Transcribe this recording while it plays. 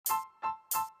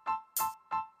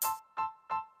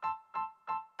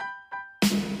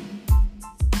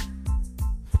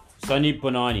Sunny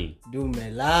Bonani.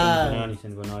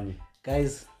 Dumelang.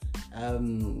 Guys,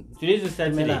 today's a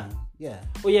Saturday. Dumelang. Yeah.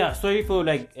 Oh yeah, sorry for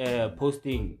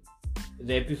posting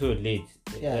the episode late.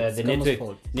 The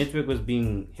network was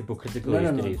being hypocritical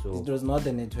yesterday. So it was not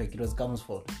the network, it was Kam's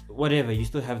fault. Whatever, you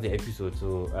still have the episode.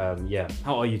 So yeah.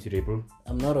 How are you today, bro?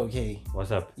 I'm not okay.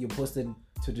 What's up? You posted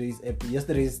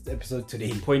yesterday's episode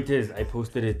today. The point is, I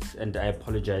posted it and I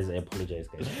apologize,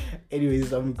 guys.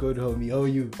 Anyways, I'm good, homie. How are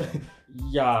you?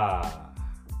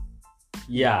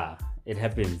 Yeah, it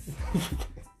happens.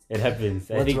 It happens.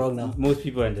 What's I think wrong now? Most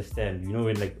people understand. You know,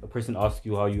 when like a person asks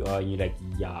you how you are and you're like,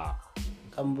 yeah.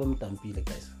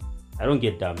 Guys. I don't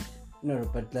get dumped. No,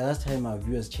 but last time our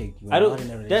viewers checked, you were not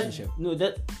in a relationship.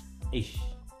 Ish.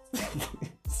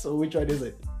 So which one is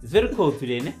it? It's very cold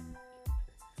today, ne?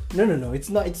 No, it's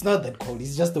not that cold.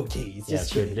 It's just okay. It's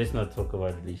just good. Let's not talk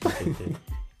about relationships.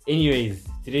 Anyways,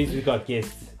 today we got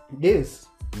guests. Yes.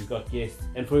 We got guests.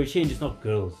 And for a change, it's not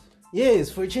girls.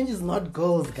 Yes, for a change, it's not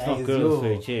girls, guys. It's not girls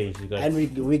for a change. We got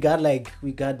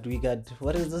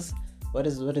what is this? What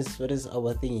is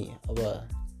our thingy?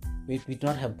 We do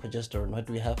not have progesterone. What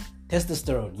do we have?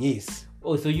 Testosterone. Yes.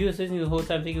 Oh, so you were sitting the whole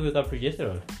time thinking we got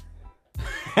progesterone?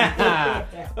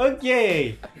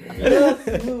 Okay,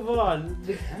 let's move on.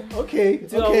 Okay.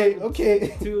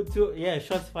 Yeah,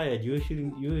 shots fired. You were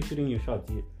shooting your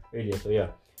shots earlier. So yeah,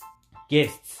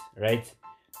 guests, right?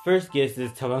 First guest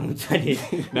is Tabangu Chane.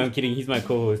 No, I'm kidding. He's my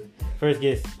co-host. First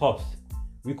guest, Pops.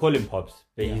 We call him Pops,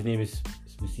 but his name is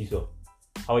Musiso.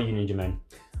 How are you, Ninja Man?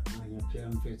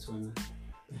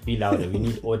 Be louder. We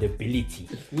need audibility.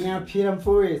 I'm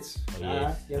for it.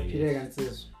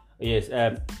 Yes.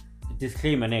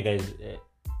 Disclaimer, guys.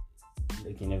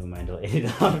 Okay, never mind. I'll edit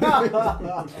it out.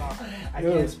 I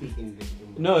can't speak English.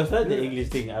 No, it's not the English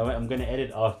thing. I'm gonna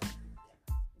edit off.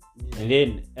 And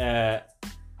then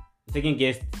second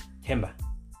guest, Temba.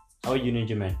 How are you,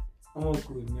 Ninja Man? I'm all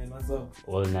good, man. What's up?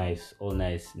 All nice.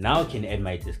 Now I can add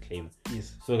my disclaimer.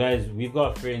 Yes. So guys, we've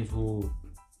got friends who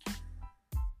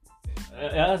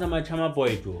as I'm a chama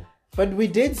boy too. But we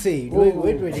did say, wait,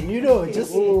 you know,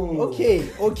 just okay.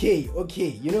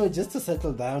 You know, just to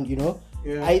settle down, you know.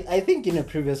 Yeah. I think in a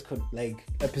previous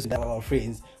episode of our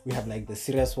friends, we have like the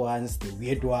serious ones, the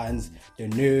weird ones, the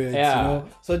nerds, you know.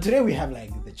 So today we have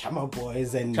like the Chama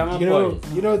boys and the Chama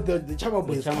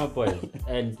boys. The Chama boys.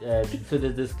 And so the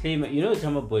disclaimer, you know,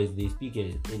 Chama boys, they speak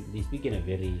in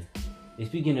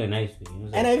a nice way. You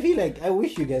know, and I feel like I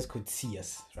wish you guys could see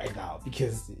us right now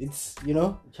because it's, you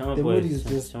know, Chama the boys, mood is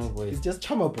just Chama boys. It's just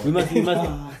Chama boys.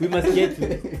 We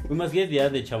must get the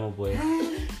other Chama boy,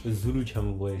 the Zulu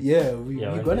Chama boy. Yeah,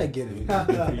 we're gonna get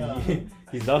it.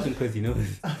 He's laughing because he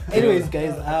knows. Anyways,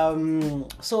 guys,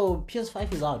 so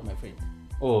PS5 is out, my friend.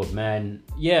 Oh man,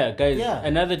 yeah, guys. Yeah.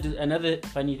 Another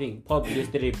funny thing. Pop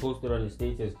yesterday posted on his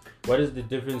status. What is the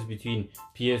difference between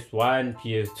PS1,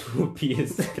 PS2,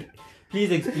 PS3? Please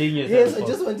explain yourself. Yes, I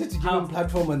just wanted to give him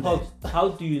platform on that. How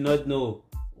do you not know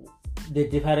the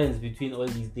difference between all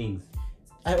these things?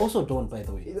 I also don't, by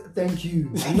the way. Thank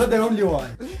you. I'm not the only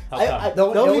one. The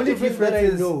only difference that I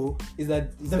know is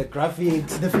that the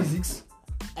graphics, the physics,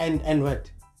 and what,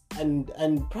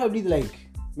 and probably like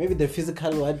maybe the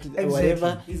physical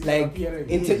whatever. Like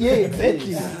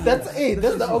exactly. That's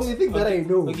the only thing that I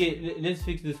know. Okay, let's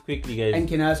fix this quickly, guys. And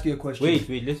can I ask you a question? Wait,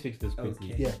 let's fix this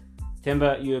quickly. Okay. Yeah.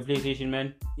 Temba, you a PlayStation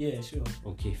man? Yeah, sure.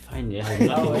 Okay, fine. Yeah, I'm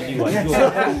not the only one.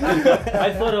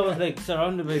 I thought I was like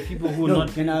surrounded by people who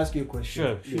not. Can I ask you a question?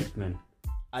 Sure, shoot, man.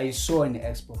 I saw an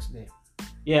Xbox there.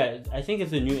 Yeah, I think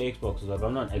it's a new Xbox, but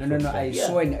I'm not Xbox. No. I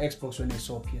saw an Xbox when I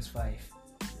saw PS5.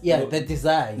 Yeah, the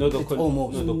design. The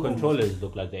controllers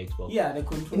look like the Xbox. Yeah, the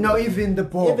controllers. No, even the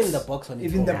box. Even the box on it.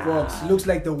 Even the box looks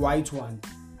like the white one.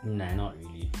 Nah, not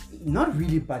really. Not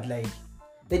really, but like.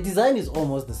 The design is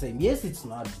almost the same. Yes, it's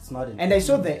not. And I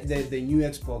saw the new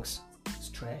Xbox. It's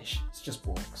trash. It's just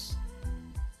box.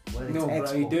 Well, no,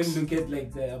 bro, you don't look at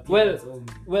like the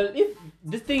well, if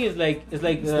this thing is like I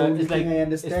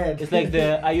understand. It's like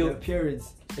the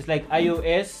appearance. It's like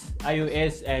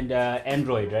iOS and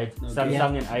Android, right? Okay.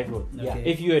 Samsung and iPhone. Yeah. Okay.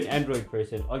 If you're an Android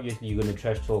person, obviously you're gonna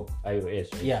trash talk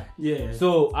iOS, right? Yeah.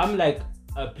 So I'm like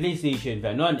a PlayStation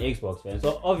fan, not an Xbox fan.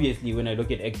 So obviously when I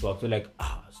look at Xbox, we're like,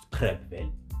 it's crap,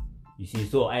 man. You see,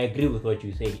 so I agree with what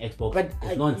you're saying. Xbox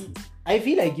is nonsense. I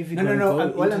feel like if you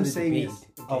all I'm saying is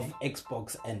of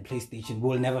Xbox and PlayStation,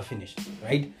 we'll never finish,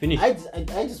 right? I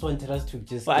just wanted us to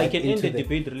just. But I can end the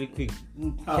debate really quick.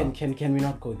 Can we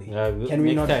not go there?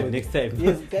 Next time.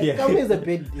 Yes, Kame is a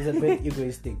bit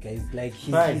egoistic, guys. Like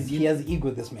he has ego.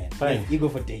 This man, he has ego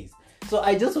for days. So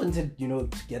I just wanted, to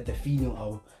get the feeling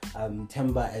of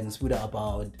Temba and Spuda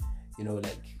about,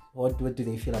 like what do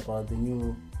they feel about the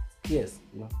new PS.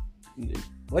 You know,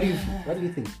 what do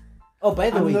you think? Oh, by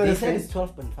the I'm way, not they a said fan. it's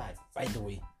 12.5. By the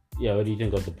way, Yeah, what do you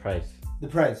think of the price? The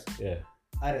price. Yeah.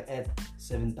 I'd add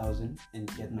 7,000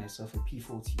 and get myself a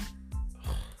P40.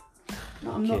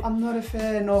 No, Okay. I'm not a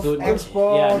fan of So,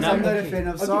 Xbox. yeah, now- I'm not a fan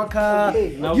of soccer.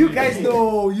 Okay. Now You we- guys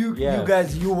know, you Yeah.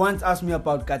 guys, you once asked me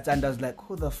about Katanda. I was like,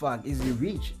 who the fuck is he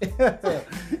rich?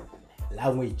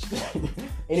 language.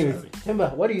 Anyways, Timber,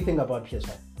 what do you think about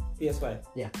PS5? PS5.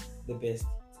 Yeah. The best.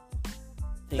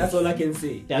 That's all I can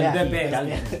say. Yeah. The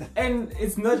best. Yeah. And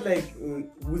it's not like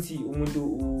Wuti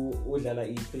Umuntu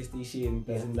Udlala PlayStation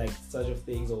doesn't like such of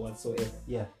things or whatsoever.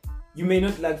 Yeah. You may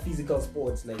not like physical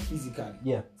sports, like physical.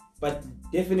 Yeah. But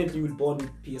definitely will bond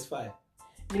with PS5.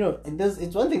 You know,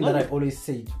 it's one thing that I always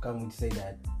say to come to say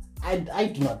that I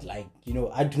do not like, you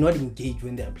know, I do not engage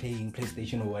when they are playing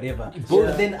PlayStation or whatever.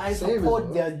 But then I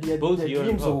support their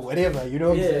dreams or whatever, you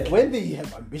know. Yeah. When they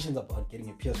have ambitions about getting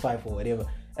a PS5 or whatever,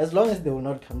 as long as they will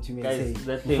not come to me Guys, and say,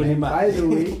 that thing- By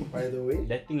the way,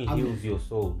 That thing heals your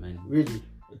soul, man. really.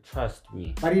 Trust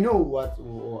me. But you know what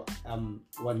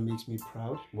makes me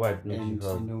proud? What makes you And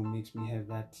proud? you know, makes me have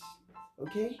that.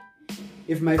 Okay,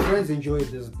 if my friends enjoy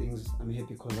these things, I'm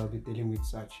happy because I'll be dealing with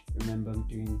such. Remember, I'm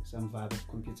doing some vibe of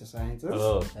computer sciences.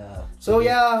 Oh. So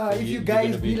yeah, so if you you're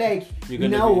guys gonna be be- like, you're you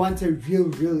gonna now be- want a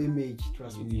real image,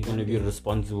 trust me. You're gonna be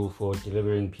responsible for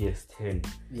delivering PS10.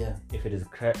 yeah, If it is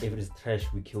trash,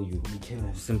 we kill you. we kill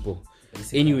them. Simple.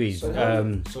 Anyways, So It's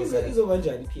a one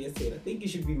PS10. I think you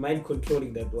should be mind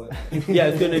controlling that one. yeah,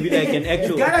 it's gonna be like an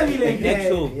actual, It's gonna be like an that.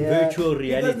 actual Yeah. virtual Because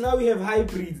reality. now we have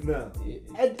hybrids now.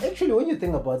 And actually, when you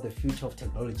think about the future of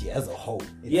technology as a whole,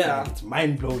 it's Yeah. like, it's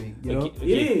mind blowing. You know,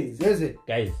 Okay. It is. There's it.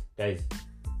 Guys,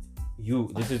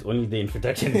 this is only the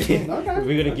introduction.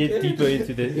 We're gonna get Okay. deeper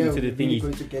into the Yeah, into the we're thingies.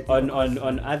 going to get On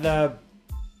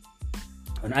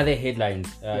other headlines,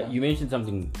 Yeah. you mentioned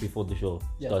something before the show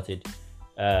started.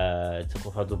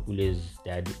 Tsokofato Pule's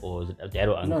dad or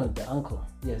uncle? no, the uncle.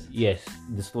 Yes. Yes,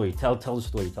 the story. Tell the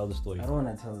story. I don't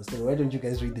want to tell the story. Why don't you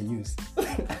guys read the news?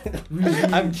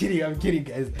 I'm kidding,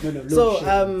 guys. No So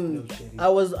sharing, no sharing. I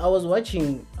was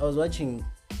watching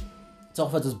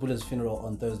Tsokofato Pule's funeral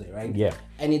on Thursday, right? Yeah.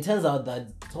 And it turns out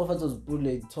that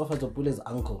Tsokofato Pule's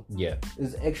uncle Yeah.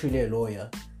 is actually a lawyer,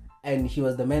 and he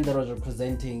was the man that was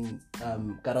representing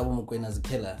Karabo Mokwena's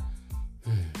killer.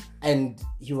 And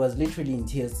he was literally in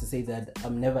tears to say that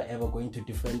I'm never ever going to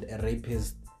defend a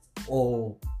rapist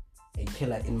or a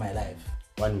killer in my life.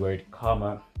 One word,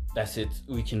 karma. That's it.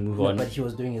 We can move No, on. but he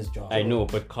was doing his job. I know,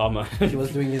 but karma. He was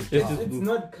doing his This job. is- It's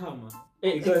not karma.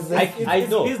 Because Exactly. I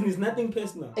know. It's business, nothing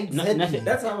personal. Exactly. nothing.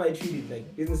 That's how I treat it.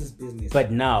 Like, business is business.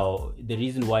 But now the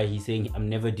reason why he's saying I'm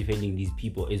never defending these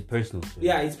people is personal. to him.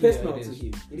 yeah, it's personal it to is.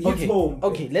 him. It hits home.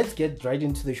 Okay, let's get right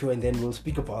into the show and then we'll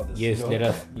speak about this. Yes, you know? let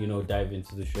us, dive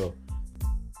into the show.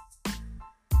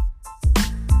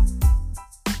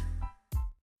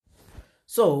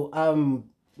 So,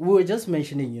 we were just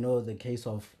mentioning, the case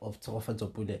of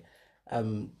Tsokofato Pule.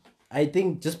 I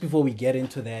think just before we get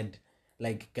into that,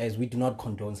 like, guys, we do not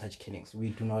condone such killings. We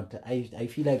do not. I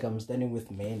feel like I'm standing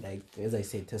with men, like, as I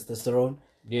said, testosterone.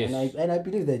 Yes. And I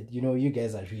believe that, you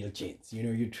guys are real gents.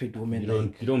 You treat women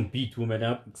You don't beat women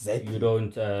up. Exactly. You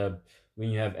don't when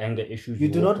you have anger issues. you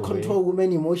do not walk away. control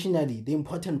women emotionally. The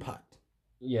important part.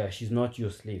 Yeah, she's not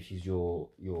your slave. She's your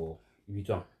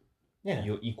Yeah.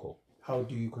 your equal. How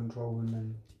do you control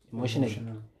women Emotionally.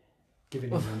 Give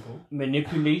an example.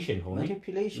 Manipulation, homie.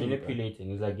 Manipulation.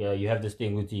 Manipulating. It's like you have this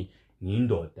thing with the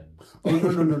Nindota. Oh,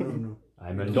 no.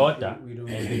 I'm a daughter, we don't-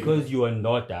 and because you're a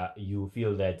daughter, you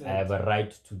feel that I have a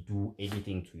right to do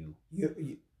anything to you.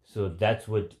 You, So that's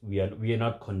what we are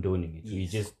not condoning it. We're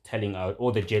just telling out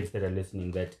all the gents that are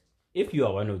listening that if you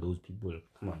are one of those people,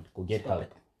 come on, go get Stop help.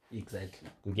 it. Exactly.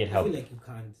 Go get I help. feel like you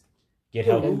can't. Get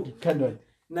help. And cannot.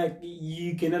 Like,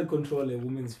 you cannot control a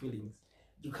woman's feelings.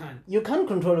 You can't. You can't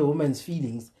control a woman's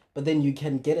feelings, but then you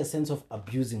can get a sense of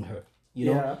abusing her.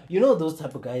 Yeah. Those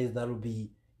type of guys that will be,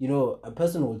 a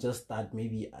person will just start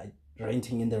maybe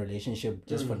renting in the relationship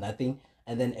just for nothing,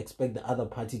 and then expect the other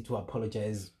party to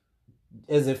apologize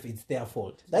as if it's their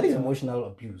fault. That is emotional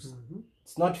abuse.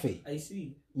 It's not fair. I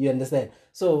see. You understand?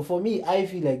 So for me, I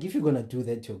feel like if you're gonna do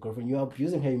that to your girlfriend, you're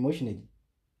abusing her emotionally.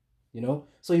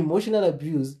 So emotional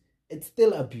abuse, it's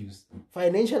still abuse.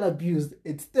 Financial abuse,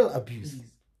 it's still abuse.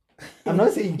 I'm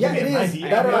not saying Yeah, give it me is. money.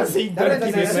 That I'm one- not saying that don't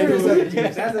is give a me serious money.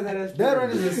 abuse. That one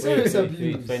is a serious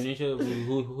abuse. Financial.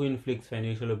 Who inflicts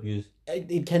financial abuse?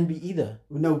 It can be either.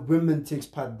 No, women takes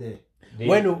part there.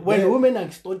 when women are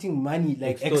extorting money,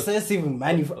 like excessive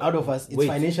money out of us, it's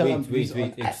financial abuse.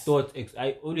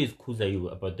 I always accuse you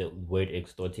about the word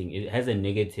extorting. It has a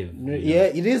negative. Yeah,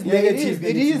 it is negative.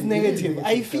 It is negative.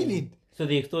 I feel it. So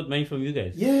they extort money from you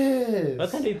guys? Yes.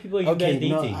 What kind of people are you guys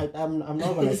dating? No, I'm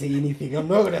not gonna say anything. I'm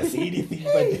not gonna say anything.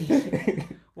 But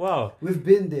wow, we've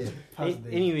been there.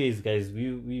 Anyways, guys,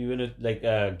 we wanna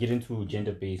get into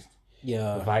gender-based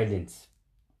violence.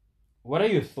 What are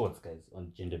your thoughts, guys,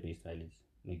 on gender-based violence?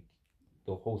 Like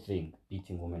the whole thing,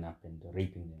 beating women up and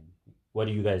raping them. What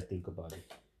do you guys think about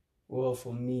it? Well,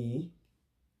 for me,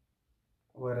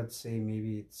 what I'd say,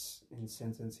 maybe it's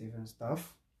insensitive and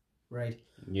stuff. Right.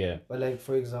 Yeah. But like,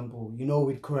 for example,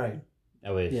 with crime.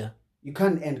 You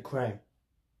can't end crime.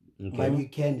 Okay. But you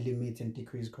can limit and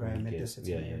decrease crime at this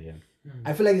Yeah.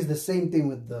 I feel like it's the same thing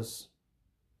with this.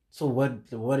 So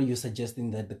what are you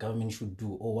suggesting that the government should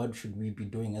do, or what should we be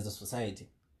doing as a society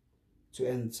to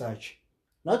end such?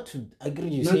 Not to agree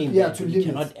you saying that to we limit,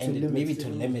 cannot end it, limit, maybe to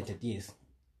limit it, yes.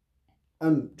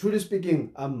 Truly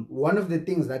speaking, one of the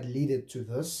things that led to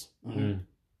this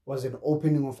was an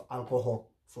opening of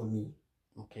alcohol for me.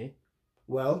 Okay.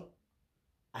 Well,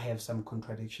 I have some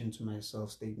contradiction to my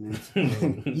self-statement.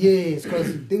 Yes,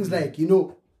 because things like,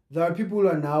 there are people who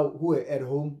are at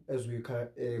home as we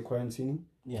quarantining.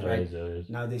 Yeah. Right.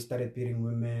 Now they started beating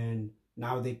women.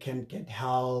 Now they can't get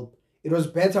help. It was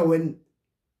better when,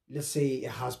 let's say, a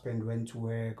husband went to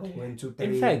work or went to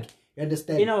trade. In fact, you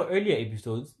understand? In our earlier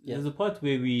episodes, there's a part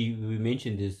where we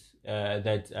mentioned this,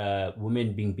 that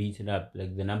women being beaten up,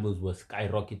 like the numbers were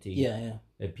skyrocketing. Yeah.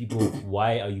 People,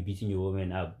 why are you beating your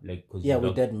women up? Like, cause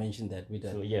we did mention that. We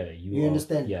did. So you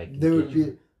understand? Yeah,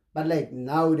 but like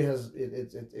now it has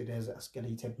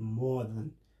escalated more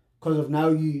than because of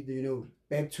now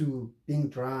back to being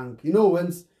drunk.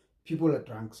 Once people are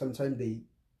drunk, sometimes they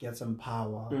get some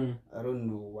power. I don't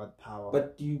know what power.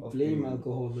 But do you blame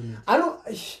alcohol in it?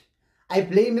 I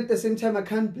blame at the same time. I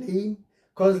can't blame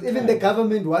because even the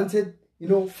government wanted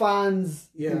funds.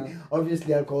 Yeah.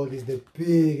 Obviously, alcohol is the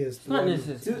biggest. Not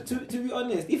necessarily. To be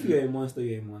honest, if you're a monster,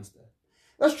 you're a monster.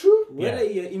 That's true. Whether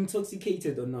you're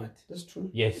intoxicated or not. That's true.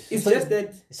 Yes. It's just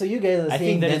that. So you guys are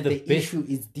saying that the best, issue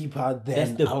is deeper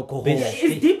than alcohol.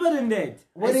 It's deeper than that.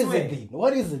 What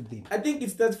is it then? I think it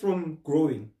starts from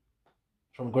growing.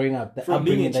 From growing up. The from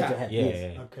upbringing being a that you child. had. Yeah.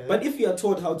 Yes. Okay. But if you are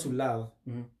taught how to love,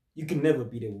 you can never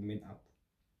beat a woman up.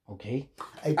 Okay.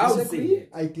 I would say disagree. that.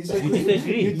 I disagree. You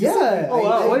disagree? Yeah. Oh,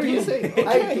 wow. What do you say?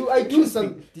 I do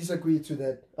some disagree to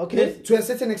that. Okay. To a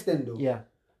certain extent, though. Yeah.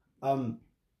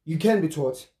 You can be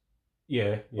taught.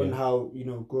 Yeah. On how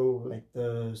grow like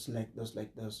this.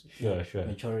 Sure.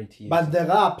 Maturity. But there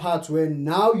are parts where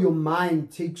now your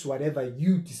mind takes whatever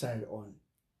you decide on.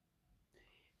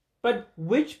 But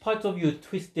which part of your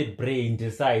twisted brain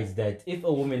decides that if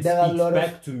a woman speaks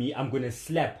back to me, I'm gonna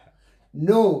slap her?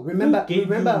 No, remember,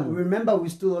 we're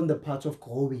still on the part of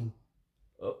growing.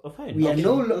 Fine. We are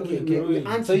no longer.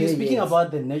 Okay. So you're speaking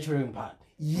about the nurturing part.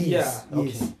 Yes. Yeah.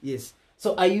 Okay. Yes.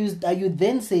 So are you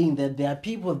then saying that there are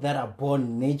people that are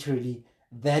born naturally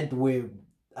that were,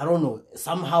 I don't know,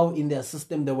 somehow in their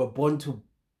system they were born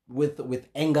with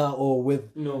anger or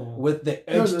with the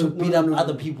urge to beat up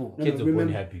other people? Kids are born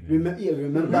happy.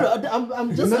 Remember. No,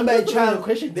 I'm just remember a child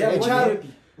question. They are born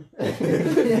happy.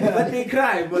 But they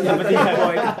cry. But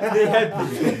they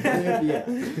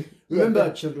happy.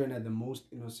 Remember, children are the most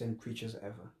innocent creatures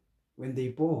ever. When they're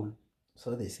born.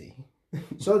 So they say.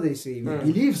 So they say. We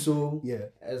believe so. Yeah.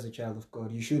 As a child of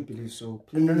God, you should believe so.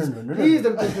 Please, No. Please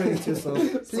don't contradict yourself.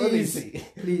 Please, So they say.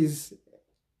 Please.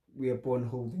 We are born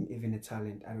holding even a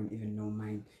talent. I don't even know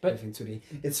mine. But even today,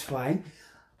 it's fine.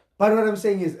 But what I'm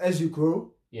saying is, as you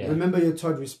grow, remember you're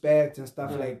taught respect and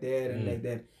stuff like that and like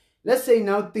that. Let's say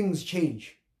now things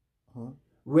change.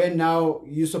 Where now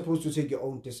you're supposed to take your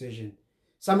own decision.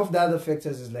 Some of the other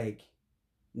factors is like,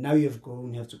 now you've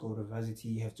grown, you have to go to varsity,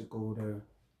 you have to go to,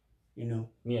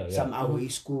 some away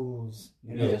schools.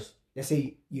 Yes. Let's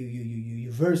say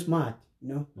you're very smart,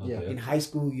 In high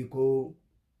school you go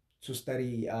to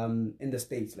study in the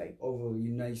States, like over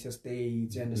United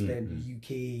States, you understand, the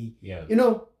UK. Yeah.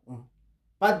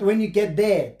 But when you get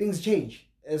there, things change.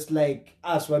 It's like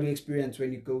us, what we experience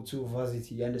when you go to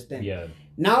varsity, you understand? Yeah.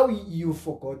 Now you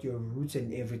forgot your roots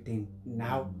and everything.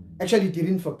 Now, actually, you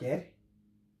didn't forget.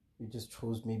 You just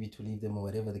chose maybe to leave them or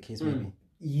whatever the case may be.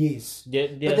 Yes. There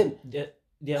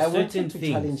are certain things.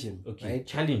 Challenge him. Okay, right?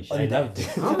 challenge. I love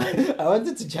this. I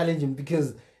wanted to challenge him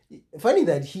because funny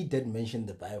that he did mention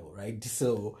the Bible, right?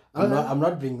 So I'm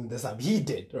not bringing this up. He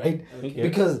did, right? Okay.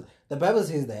 Because the Bible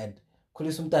says that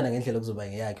right?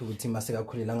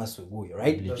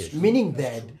 Meaning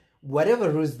that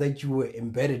whatever rules that you were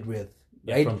embedded with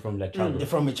right? From like childhood.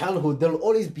 From a childhood, they'll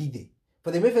always be there.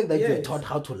 For the mere fact that you're taught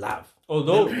how to love,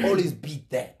 they'll always be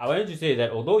there. I wanted to say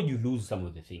that although you lose some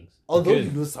of the things,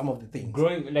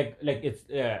 growing like it's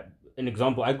an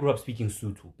example. I grew up speaking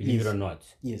Sotho, believe it or not.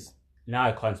 Yes. Now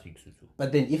I can't speak Sotho.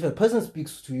 But then if a person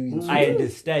speaks to you in Sotho, I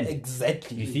understand.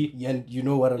 Exactly. You see? And you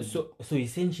know what I'm So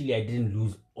essentially I didn't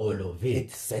lose all of it.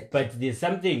 Exactly. But there's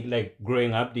something like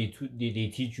growing up, they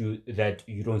teach you that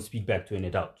you don't speak back to an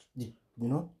adult. You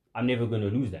know? I'm never going to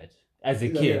lose that. As a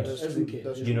kid.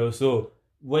 You know, so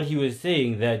what he was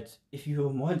saying that if you're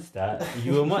a monster,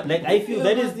 you're a monster. Like I feel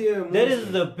that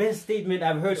is the best statement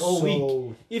I've heard all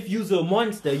week. If you're a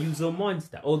monster, you're a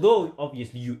monster. Although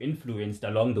obviously you influenced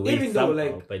along the way. Even though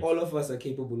like all of us are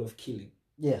capable of killing.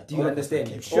 Yeah. Do you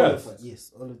understand? Sure. All of us.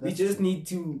 Yes. All of that. We just need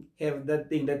to have that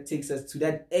thing that takes us to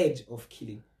that edge of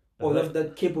killing. All of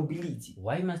that capability.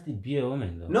 Why must it be a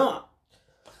woman though? No.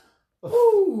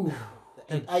 Ooh.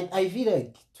 I feel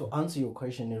like to answer your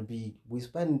question, it'll be we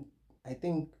spend I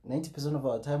think 90% of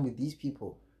our time with these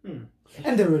people.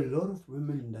 And there are a lot of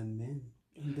women than men.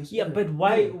 But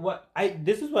why?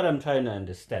 This is what I'm trying to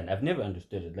understand. I've never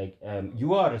understood it. Like,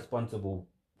 you are responsible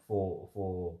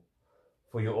for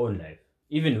your own life.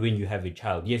 Even when you have a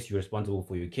child, yes, you're responsible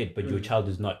for your kid, but your child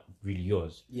is not really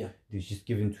yours. Yeah, it's just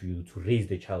given to you to raise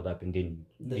the child up, and then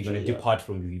they're gonna depart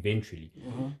from you eventually.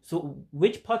 So,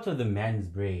 which part of the man's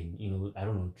brain, I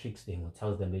don't know, tricks them or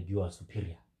tells them that you are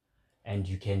superior, and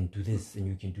you can do this and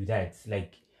you can do that?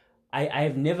 Like,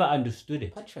 I've never understood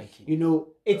it. Patriarchy.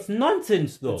 It's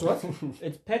nonsense though. It's what?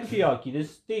 It's patriarchy.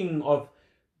 This thing of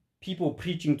people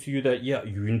preaching to you that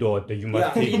you indoor that you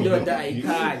must take.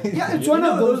 Yeah, it's one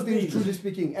of those things, truly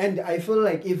speaking. And I feel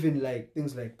like even like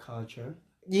things like culture,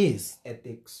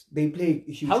 ethics, they play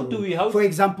a huge role. For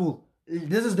example,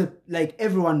 this is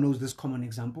everyone knows this common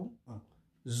example.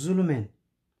 Zulu men.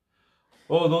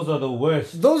 Oh, those are the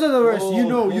worst. Those are the worst. You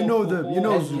know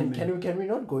them. Can we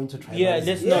not go into tribalism? Yeah,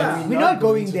 that's not. We're not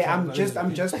going there. I'm just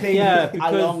playing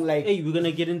along. Like, hey, we're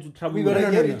gonna get into trouble. We're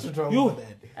gonna get into trouble with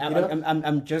that.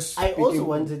 I'm just. I also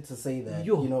wanted to say that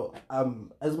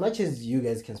as much as you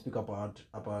guys can speak about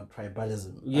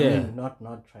tribalism, I mean, not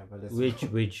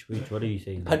tribalism. Which? What are you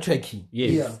saying? Patriarchy.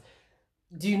 Yes. Yeah.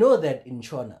 Do you know that in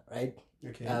Shona, right?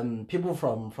 Okay. People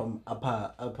from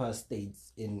upper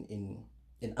states in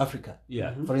Africa,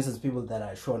 for instance, people that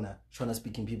are Shona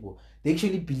speaking people, they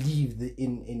actually believe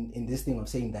in this thing of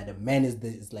saying that a man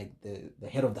is like the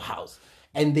head of the house,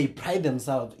 and they pride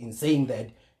themselves in saying that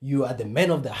you are the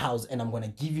man of the house, and I'm gonna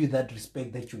give you that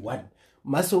respect that you want.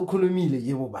 Maso kulumile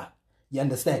yeboba. You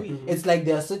understand? It's like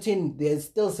there's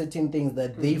still certain things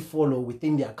that they follow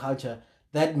within their culture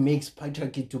that makes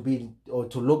patriarchy to be or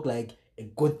to look like a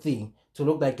good thing, to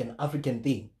look like an African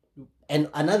thing. And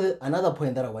another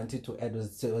point that I wanted to add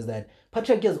was that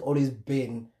patriarchy has always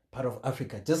been part of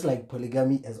Africa, just like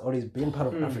polygamy has always been part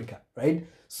of Africa, right?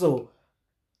 So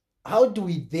how do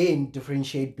we then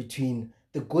differentiate between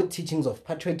the good teachings of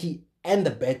patriarchy and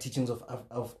the bad teachings of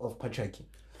patriarchy?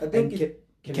 I think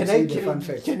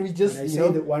can we just say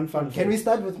the one fun fact? Can we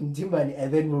start with Mtimbani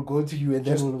and then we'll go to you and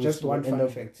then we'll just one fun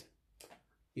fact.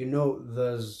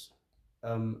 There's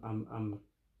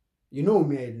me, I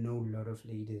know a lot of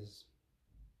ladies.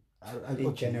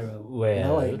 In general. Well,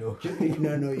 now I know.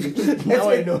 No, now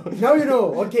I know. Now you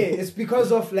know. Okay, it's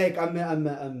because of like I'm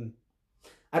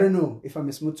I don't know if I'm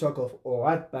a smooth talker or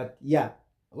what, but yeah.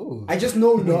 Ooh. I just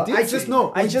know. I just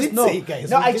know.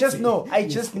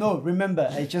 Remember,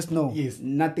 I just know. Yes.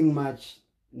 Nothing much,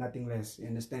 nothing less. You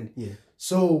understand? Yeah.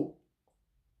 So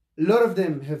a lot of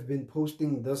them have been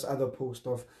posting this other post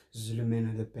of Zulu men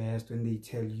are the best when they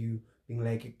tell you being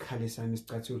like Khalisa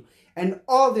Mr. And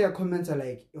all their comments are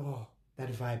like, oh,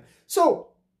 that vibe. So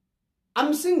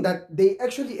I'm saying that they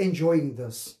actually enjoying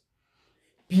this.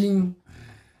 Being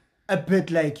a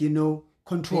bit like,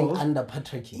 controlled. Being under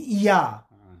patriarchy. Yeah.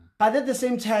 But at the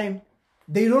same time,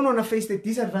 they don't want to face the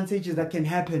disadvantages that can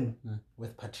happen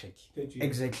with patriarchy.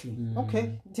 Exactly.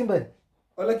 Okay. Timber.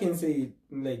 All I can say,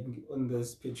 like, on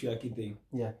this patriarchy thing,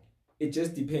 it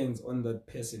just depends on that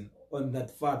person, on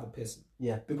that father person.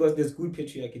 Yeah. Because there's good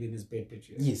patriarchy and there's bad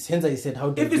patriarchy. Yes, hence I said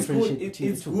how do you differentiate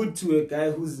between it's good to a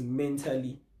guy who's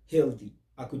mentally healthy,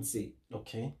 I could say.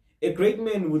 Okay. A great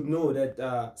man would know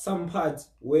that some parts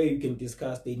where you can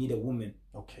discuss, they need a woman.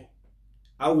 Okay.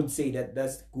 I would say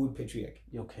that's good patriarchy.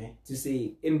 Okay. To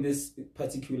say, in this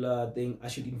particular thing, I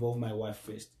should involve my wife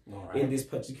first. All right. In this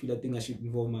particular thing, I should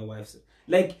involve my wife first.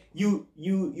 Like, you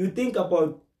think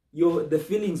about the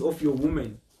feelings of your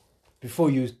woman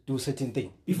before you do certain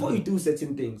things. Before you do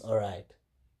certain things. All right.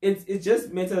 It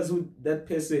just matters who that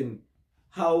person,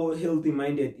 how healthy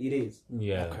minded it is.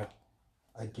 Yeah. Okay.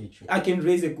 I get you. I can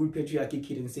raise a good patriarchy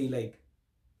kid and say like,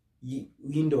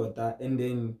 and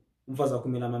then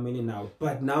now,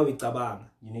 but now it's abang.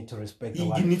 You need to respect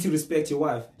you need to respect your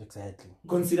wife. Exactly.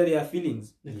 Consider their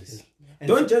feelings. Yes.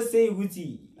 Don't just say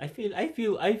Gucci. I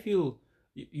feel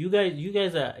you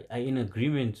guys are in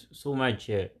agreement so much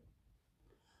here.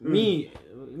 Me,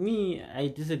 I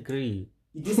disagree.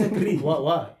 You disagree?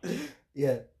 Why?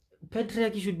 Yeah.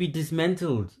 Patriarchy should be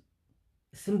dismantled.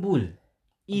 Simple.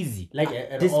 Easy.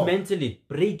 Like dismantle it,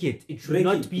 break it. It should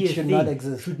not be a thing. Not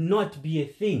exist. Should not be a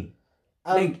thing.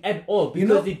 Like at all,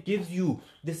 because it gives you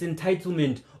this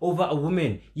entitlement over a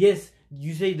woman. Yes,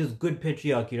 you say there's good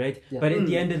patriarchy, right? Yeah. But at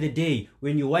the end of the day,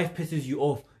 when your wife pisses you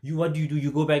off, what do?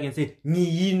 You go back and say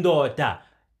 "Ngiyindoda."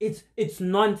 It's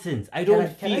nonsense. I don't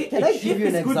feel. Can I give you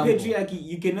an example? Good patriarchy,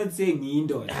 you cannot say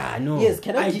 "Ngiyindoda." No. Yes,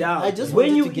 I just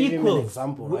when you give equals, an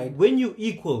example, right? When you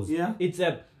equals, yeah,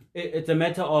 it's a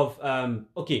matter of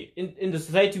okay, in the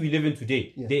society we live in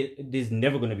today, there's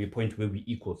never going to be a point where we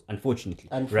equals, unfortunately.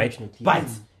 Right? But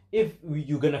if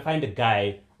you're going to find a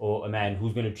guy or a man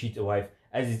who's going to treat a wife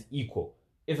as his equal,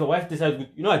 if a wife decides,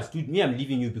 you know what, dude, I'm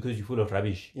leaving you because you're full of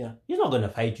rubbish, he's not going to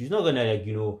fight you. He's not going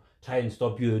to try and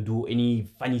stop you or do any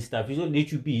funny stuff. He's going to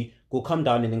let you be, go calm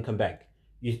down and then come back.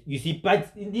 You see,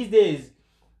 but in these days,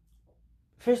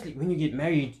 firstly, when you get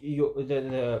married,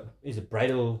 is a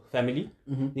bridal family.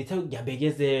 They tell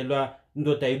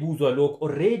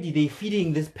already they're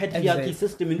feeding this patriarchy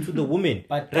system into the woman,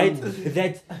 right?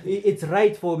 That it's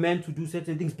right for a man to do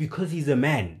certain things because he's a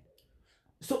man.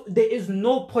 So there is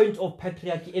no point of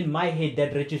patriarchy in my head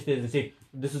that registers and say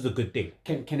this is a good thing.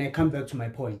 Can I come back to my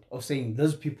point of saying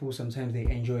those people sometimes they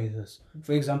enjoy this?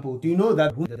 For example, do you know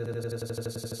that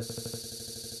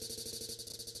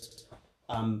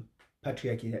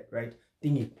patriarchy, right?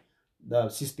 Thingy, the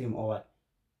system or what?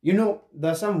 You know,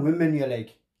 there are some women you're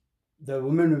like, the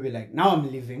woman will be like, now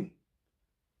I'm leaving.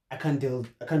 I can't do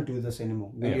this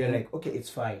anymore. And you're like, okay, it's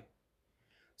fine.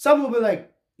 Some will be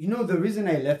like, you know, the reason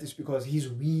I left is because he's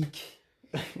weak.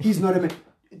 He's not a man.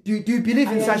 Do you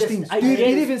believe in such things? Do you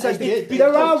believe in such things?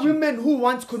 There are women who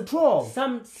want control.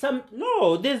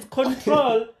 No, there's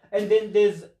control and then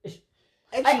there's.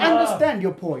 Actually, I understand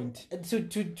your point.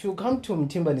 To come to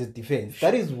Mtimbani's defense,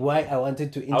 that is why I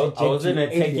wanted to interject. I wasn't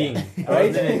attacking.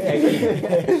 Right?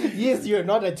 Yes, you're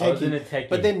not attacking. I wasn't attacking.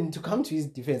 But then to come to his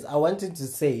defense, I wanted to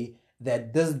say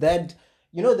that the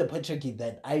patriarchy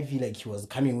that I feel like he was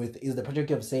coming with is the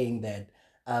patriarchy of saying that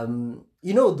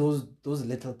those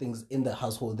little things in the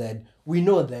household that we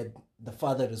know that the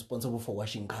father is responsible for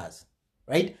washing cars,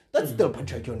 right? That's still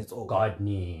patriarchy on its own.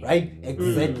 Gardening. Right?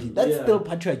 Exactly. That's still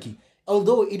patriarchy.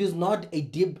 Although it is not a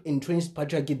deep entrenched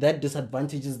patriarchy that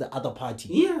disadvantages the other party.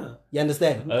 Yeah. You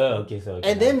understand? Oh, okay.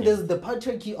 And then there's the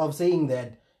patriarchy of saying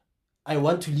that I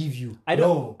want to leave you. I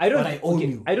own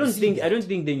you. I don't think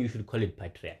then you should call it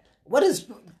patriarchy. What is?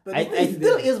 It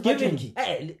still is patriarchy,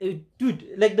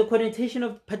 dude. Like the connotation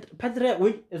of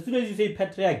patriarch. As soon as you say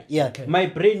patriarch, my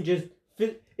brain just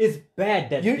is bad.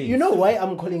 That you know why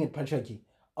I'm calling it patriarchy?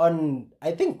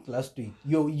 I think last week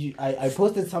I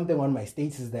posted something on my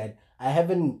status that I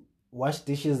haven't washed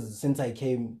dishes since I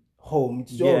came home.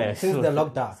 Since the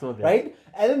lockdown, right?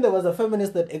 And then there was a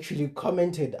feminist that actually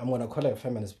commented. I'm gonna call her a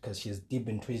feminist because she's deep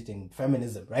entrenched in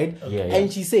feminism, right?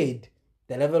 And she said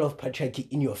the level of patriarchy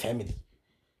in your family.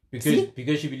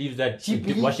 Because she believes that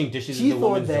washing dishes is a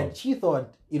woman's job. She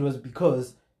thought it was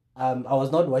because I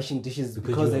was not washing dishes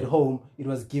because at home it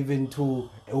was given to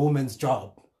a woman's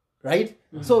job, right?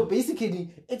 So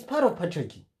basically, it's part of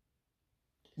patriarchy.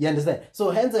 You understand?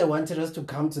 So hence I wanted us to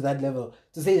come to that level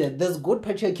to say that there's good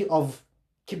patriarchy of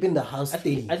keeping the house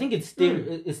steady. I think it's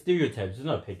stereotypes. It's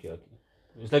not patriarchy.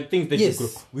 It's like things that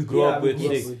we grew up with.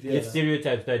 It's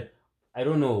stereotypes that I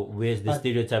don't know where the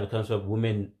stereotype comes from.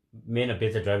 Men are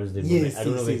better drivers than women. I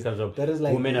don't know where it comes from. That is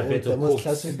like women are better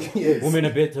cooks. Women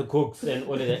are better cooks and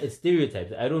all of that. It's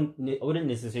stereotypes. I wouldn't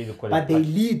necessarily call it. But they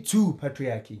lead to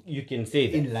patriarchy. You can say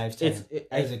that in lifetime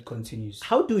as it continues.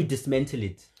 How do we dismantle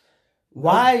it?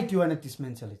 Why do you want to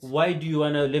dismantle it? Why do you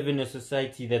want to live in a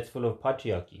society that's full of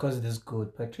patriarchy? Because there's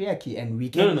good patriarchy and we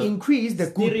can increase the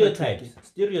stereotypes.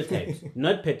 Stereotypes.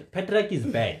 Not patriarchy is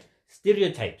bad.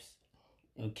 Stereotypes.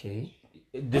 Okay.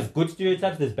 There's good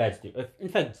stereotypes, there's bad stereotypes. In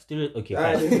fact, Okay.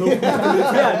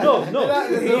 No.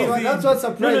 That's what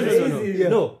surprises me.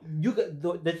 No,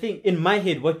 the thing in my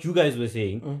head, what you guys were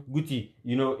saying, Guti,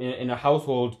 in a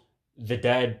household, the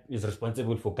dad is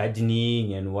responsible for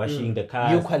gardening and washing the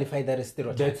cars. You qualify that as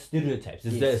stereotypes. That's stereotypes.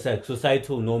 It's like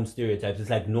societal norm stereotypes. It's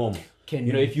like norm.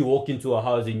 If you walk into a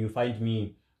house and you find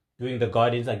me doing the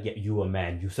gardens, like, yeah, you a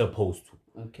man, you're supposed to.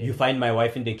 Okay. You find my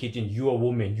wife in the kitchen, you're a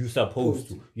woman, you're supposed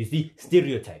to. You see,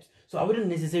 stereotypes. So I wouldn't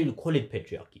necessarily call it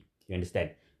patriarchy. You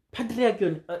understand?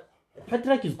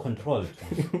 Patriarchy is controlled.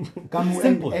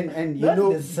 Simple. And you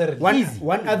know,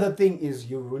 one other thing is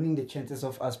you're ruining the chances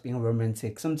of us being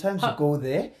romantic. Sometimes you go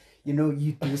there, you know,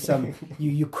 you do some,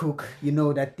 you cook, you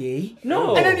know, that day.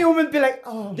 No. And then the woman be like,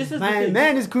 oh, this is my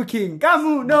man is cooking.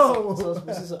 Kamu, no.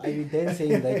 So are you then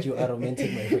saying that you are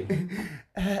romantic, my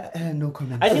friend? No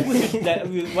comment. I think we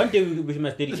should, one day we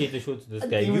must dedicate the show to this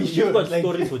guy. You've got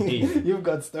stories for days. You've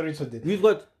got stories for days. We've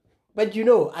got... But you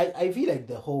know, I feel like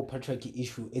the whole patriarchy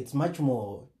issue, it's much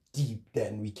more deep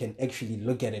than we can actually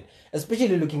look at it,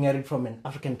 especially looking at it from an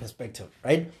African perspective,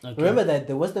 right? Okay. Remember that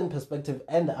the Western perspective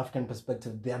and the African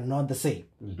perspective, they are not the same,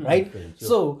 right? Sure.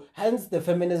 So hence the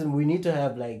feminism, we need to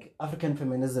have like African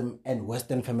feminism and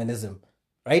Western feminism,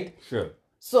 right? Sure.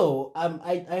 So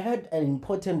I heard an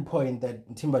important point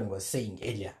that Timban was saying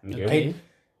earlier, right?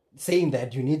 Saying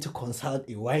that you need to consult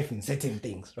your wife in certain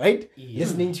things, right? Yeah.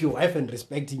 Listening to your wife and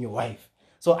respecting your wife.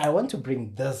 So I want to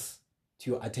bring this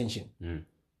to your attention.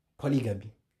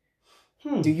 Polygamy.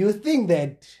 Do you think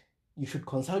that you should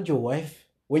consult your wife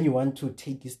when you want to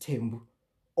take this tembu,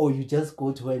 or you just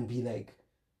go to her and be like,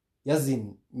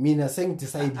 Yazin, Mina saying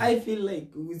decide? I feel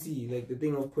like the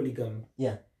thing of polygamy.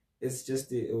 Yeah. It's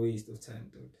just a waste of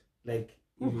time, dude.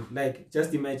 Like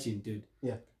just imagine, dude.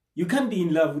 Yeah. You can't be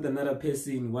in love with another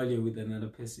person while you're with another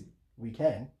person. We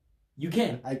can. You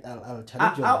can. I'll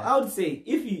challenge you. I would say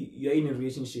if you're in a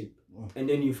relationship and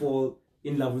then you fall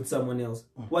in love with someone else,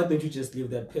 why don't you just leave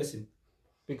that person?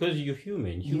 Because you're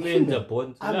human. Humans are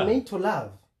born to love. I'm made to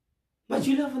love. But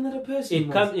you love another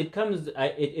person.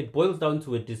 It boils down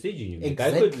to a decision you make.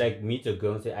 Exactly. I could like meet a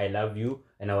girl and say I love you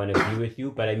and I want to be with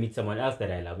you, but I meet someone else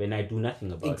that I love and I do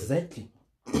nothing about it. Exactly.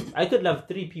 I could love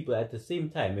 3 people at the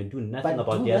same time and do nothing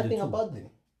about the other 2. About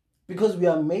them. Because we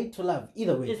are made to love.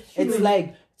 Either way. It's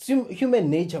like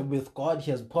human nature with God. He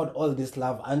has poured all this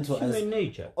love unto us. Human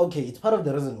nature. Okay, it's part of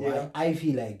the reason why I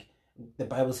feel like the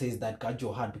Bible says that guard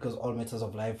your heart because all matters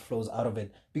of life flows out of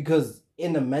it. Because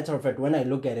in a matter of fact, when I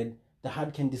look at it, the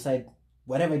heart can decide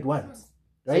whatever it wants.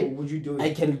 Right? So would you do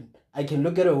it? I can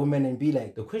look at a woman and be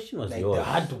like, the question was like yours. The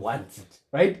heart wants it,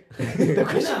 right? the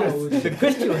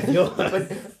question was yours.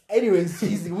 But anyways,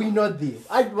 we not there.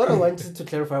 What I wanted to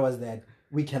clarify was that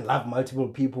we can love multiple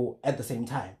people at the same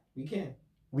time.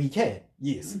 We can.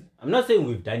 Yes. I'm not saying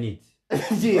we've done it.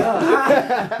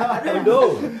 Yeah.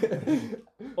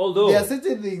 Although there are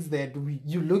certain things that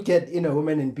you look at in a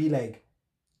woman and be like,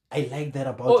 I like that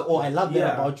about you, or I love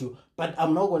that about you, but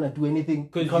I'm not gonna do anything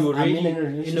because you're I'm really in a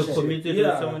relationship. Committed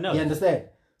with someone else. You understand?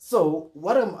 So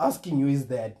what I'm asking you is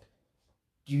that,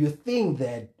 do you think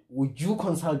that would you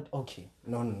consult? Okay,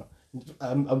 no.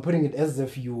 I'm putting it as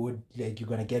if you would you're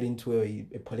gonna get into a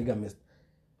polygamist.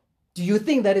 Do you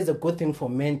think that is a good thing for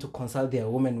men to consult their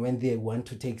women when they want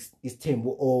to take this term,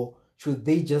 or should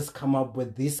they just come up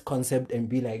with this concept and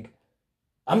be like,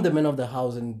 I'm the man of the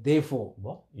house and therefore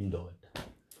what? Indoor.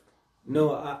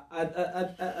 No,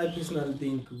 I personally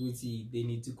think they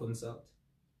need to consult.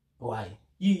 Why?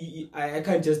 I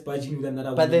can't just budge in with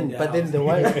another but woman. Then the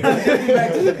wife.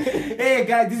 Hey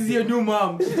guys, this is your new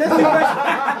mom.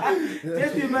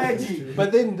 Just imagine.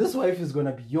 But then this wife is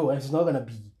gonna be your wife. It's not gonna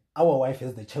be our wife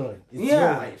as the children. It's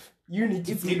your wife. You need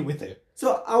to deal with her.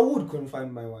 So I would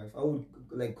confine my wife. I would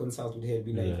consult with her.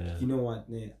 Be like, you know what?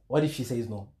 Yeah. What if she says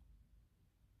no?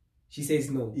 She says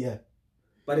no. Yeah.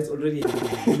 But it's already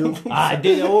happening.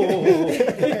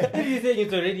 If you say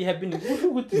it's already happening,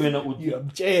 you are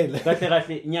jail.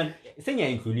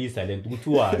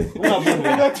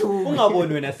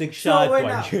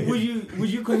 Would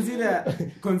you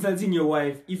consider consulting your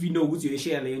wife if you know what you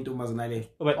share into Mazanale?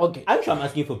 Okay, I'm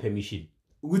asking for permission.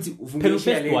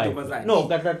 No,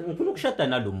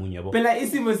 Pela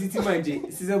isimo sithi manje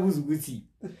sisabuza ukuthi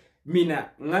mina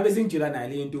ngabe sengitshela nayo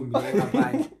le ntombi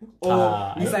ngaphandle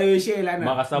oh ngisayoshela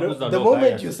na. The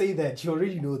moment you say that, you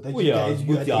already know that you guys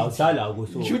you've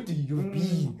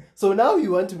been. So now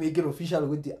you want to make it official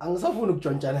ukuthi angisafuna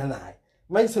ukujontshana naye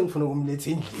manje sengifuna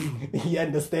ukumletha endlini. You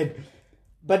understand?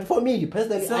 But for me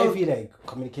personally, I feel like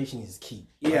communication is key.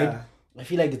 Right? I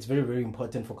feel like it's very, very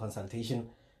important for consultation.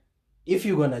 If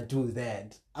you're gonna do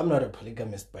that, I'm not a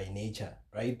polygamist by nature,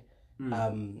 right?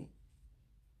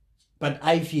 But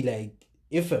I feel like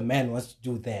if a man wants to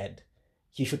do that,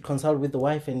 he should consult with the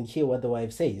wife and hear what the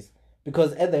wife says.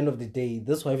 Because at the end of the day,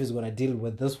 this wife is gonna deal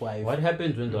with this wife. What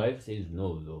happens when the wife says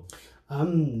no, though?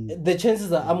 The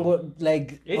chances are I'm going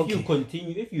you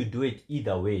continue, if you do it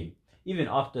either way, even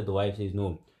after the wife says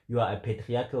no, you are a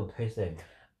patriarchal person.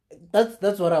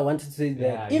 That's what I wanted to say.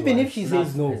 That even if she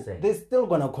says no, there's still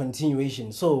gonna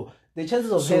continuation. So the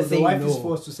chances of her saying no, the wife is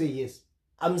forced to say yes.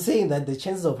 I'm saying that the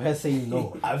chances of her saying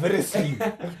no are very slim.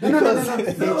 No.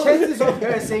 The chances of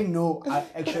her saying no are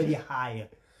actually higher.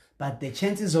 But the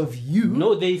chances of you...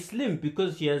 No, they slim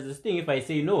because she has this thing. If I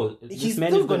say no, he's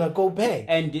still going to go back.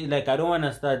 And like, I don't want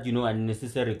to start,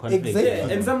 unnecessary conflict. Exactly. Yeah.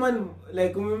 And someone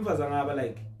like,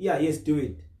 yes, do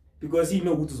it. Because he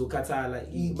knows who to kata like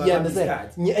yeah, understand.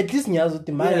 At least nyazo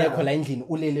the man yakhola endlini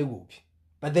ulele kuphi.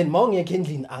 But then mawungekho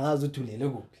endlini angazi ukuthi ulele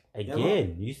kuphi.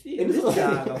 Again, you see.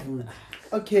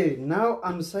 Okay, now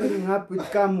I'm signing up with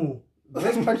Kamu.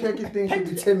 This patriarchy thing should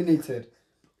be terminated.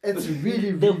 It's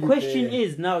really the question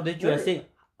is now that you are saying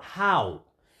how.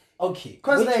 Okay,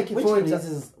 because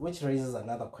which raises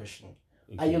another question.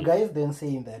 Okay. Are you guys then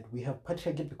saying that we have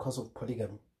patriarchy because of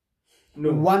polygamy?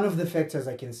 No, one of the factors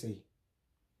I can say.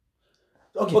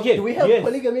 Okay. Do we have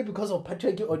polygamy because of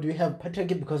patriarchy, or do we have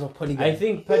patriarchy because of polygamy? I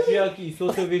think patriarchy is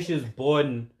also vicious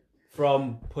born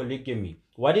from polygamy.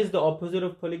 What is the opposite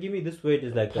of polygamy? This word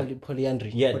is like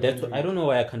polyandry. Yeah, that's I don't know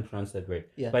why I can't pronounce that word.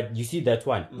 Yeah. But you see that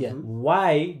one. Yeah.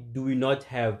 Why do we not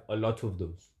have a lot of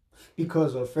those?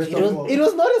 Because of it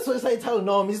was not a societal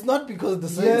norm. It's not because the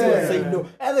society was saying no.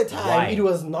 At the time, it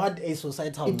was not a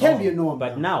societal norm. It can be a norm.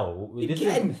 But now this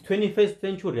is 21st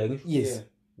century. Yes.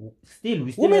 Still,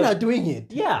 women are doing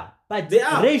it. Yeah, but they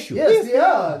are ratio. Yes, they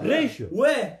are. Ratio.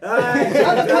 Where? They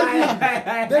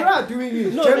are doing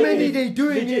it. No, Germany, they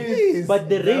doing it. But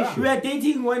the ratio. We are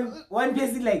dating one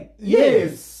person like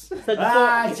yes.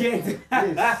 Yes.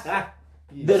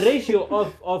 The ratio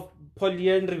of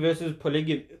polyandry versus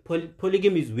polygamy.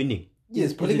 Polygamy is winning.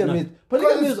 Yes, polygamy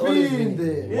is always winning.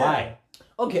 Yeah. Why?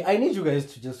 Okay, I need you guys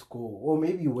to just go, or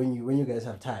maybe when you guys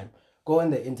have time, go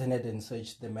on the internet and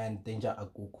search the man Danger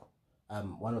Akuku.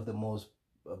 One of the most,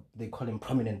 they call him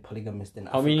prominent polygamist in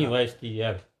Africa. How many wives do you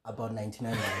have? About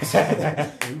 99 wives.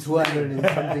 200 and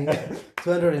something.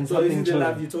 200 and so something. This is the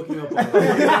love you're talking about.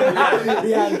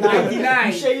 Yeah,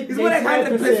 99. It's more like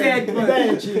 100%.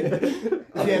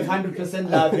 If you have 100%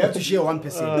 love, you have to share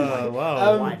 1%.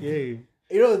 Wow.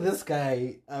 You know, this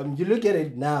guy, you look at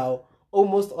it now,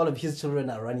 almost all of his children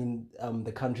are running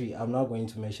the country. I'm not going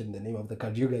to mention the name of the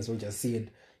country. You guys will just see it.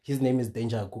 His name is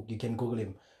Danger Cook. You can Google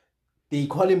him. They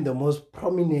call him the most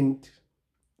prominent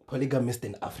polygamist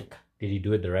in Africa. Did he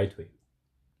do it the right way?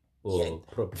 Yeah.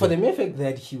 For the mere fact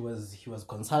that he was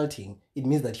consulting, it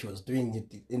means that he was doing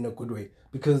it in a good way.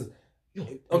 Because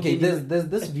okay, there's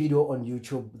this video on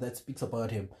YouTube that speaks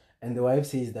about him, and the wife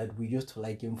says that we used to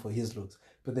like him for his looks.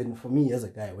 But then for me as a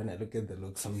guy, when I look at the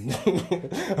looks, I'm like,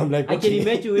 okay. I can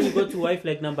imagine when you go to wife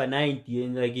like number 90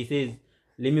 and like he says,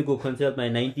 let me go consult my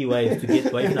 90 wives to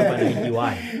get wife number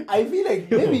 91. I feel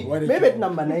like maybe at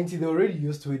number 90 they're already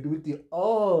used to it with the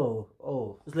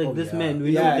it's like this man.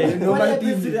 We know that. What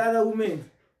happens to the other women?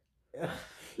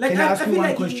 Like I feel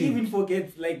like he even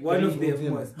forgets like one of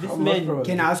them. This man.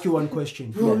 Can I ask you one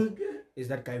question? Is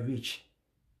that guy rich?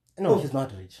 No, he's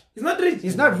not rich. He's not rich.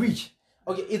 He's not rich.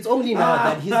 Okay, it's only now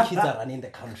that his kids are running the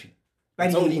country.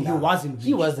 But he wasn't rich.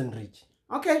 He wasn't rich.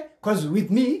 Okay, because with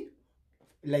me,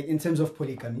 like in terms of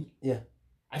polygamy, yeah,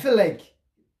 I feel like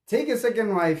take a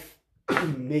second wife,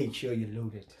 make sure you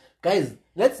load it. Guys,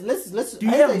 let's. Do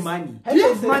you have money? Do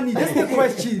you have money? That's the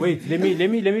question. Wait, let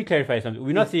me clarify something.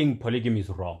 We're not saying polygamy is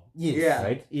wrong. Yes. Yeah.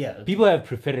 Right? Yeah. People have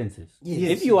preferences.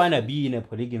 Yes. If you wanna be in a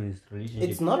polygamous relationship,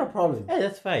 it's not a problem. Yeah,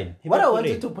 that's fine. What I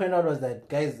wanted to point out was that,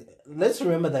 guys, let's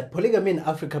remember that polygamy in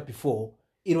Africa before,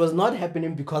 it was not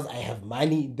happening because I have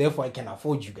money, therefore I can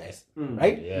afford you guys.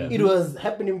 Right? Yeah. It was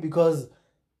happening because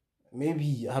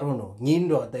maybe, I don't know,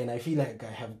 then I feel like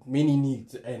I have many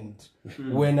needs, and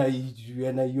when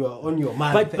you are on your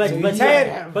mind, but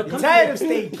tired of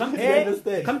state.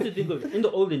 Come to think of it, in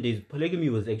the olden days, polygamy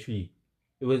was actually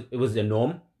it was a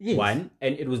norm, one,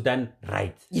 and it was done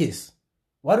right. Yes.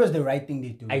 What was the right thing they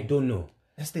do? I don't know.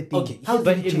 That's the thing. Okay,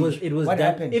 but it was what done.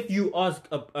 happened? If you ask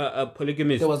a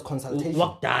polygamist, there was consultation.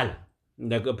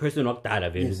 Like a person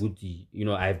very good.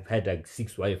 I've had like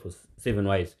 6 wives or 7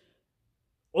 wives.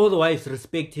 All the wives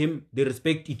respect him. They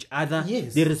respect each other.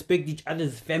 Yes. They respect each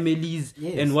other's families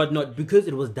and whatnot because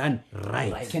it was done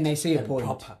right. Can I say a point?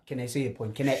 Proper. Can I say a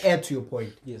point? Can I add to your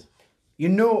point? Yes. You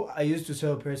know, I used to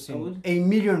tell a person, R1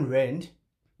 million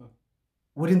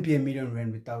wouldn't be R1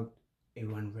 million without a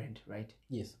R1, right?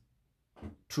 Yes.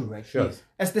 True, right? Sure. Yes.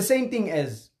 It's the same thing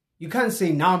as, you can't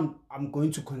say now I'm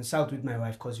going to consult with my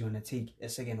wife because you want to take a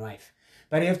second wife.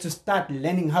 But you have to start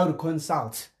learning how to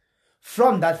consult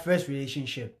from that first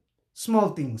relationship. Small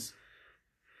things.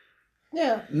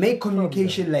 Yeah. Make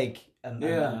communication like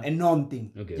a norm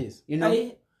thing. Okay. Yes. You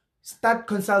know? Start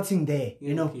consulting there,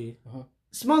 you know. Okay.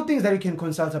 Small things that you can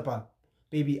consult about.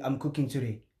 Baby, I'm cooking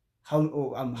today.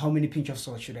 How many pinch of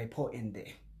salt should I pour in there?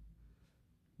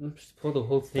 For the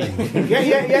whole thing. yeah,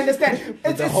 you understand?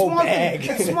 It's the a whole small bag. thing.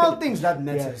 It's small things that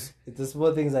matters. It's the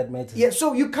small things that matter. Yeah,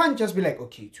 so you can't just be like,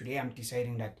 okay, today I'm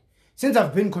deciding that since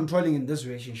I've been controlling in this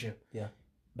relationship. Yeah.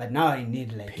 But now I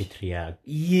need like Patriarchy.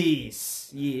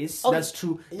 Yes. Okay. That's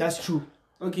true. That's true.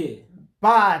 Okay.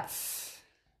 But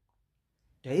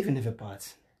do I even have a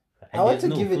but? I want to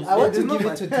give it. I want to give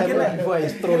it to Tamara before I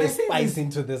throw can I a say spice this?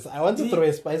 into this. I want to throw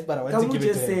a spice, but I want to Kamu give it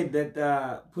just to him. said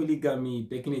that polygamy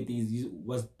back in the days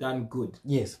was done good.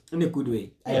 Yes, In a good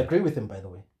way. I agree with him. By the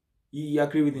way, You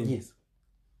agree with him? yes,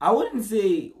 I wouldn't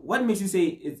say... What makes you say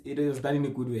it was done in a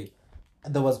good way?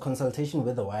 there was consultation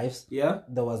with the wives. Yeah?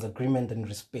 There was agreement and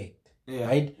respect. Yeah.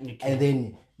 Right, and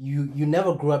then you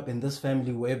never grew up in this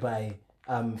family whereby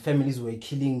families were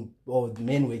killing or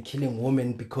men were killing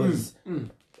women because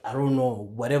I don't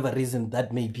know, whatever reason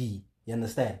that may be. You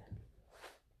understand?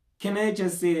 Can I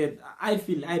just say that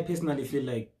I personally feel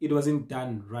like it wasn't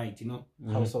done right, you know?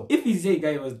 How so? If you say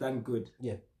guy was done good,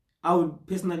 Yeah. I would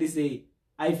personally say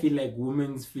I feel like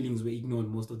women's feelings were ignored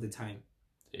most of the time.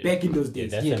 Back in those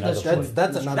days. that's Yeah, another point.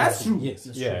 that's another. That's thing. true. Yes.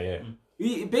 Yeah.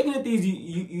 Back in the days,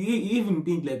 you even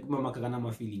think like mama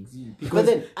kaganama feelings. Because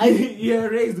But then you're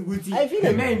raised with I feel the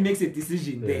like- man makes a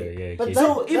decision there. Yeah, But okay.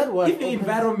 So that one if the opens-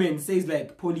 environment says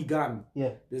like polygamy,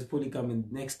 Yeah. there's polygamy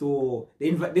next door,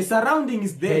 the surrounding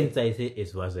is there. Hence I say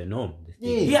it was a norm.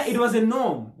 Yes. Yeah, it was a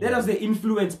norm. That was the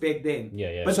influence back then.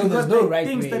 Yeah. But So because there's no like, right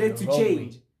things way started or to wrong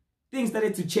change. way. Things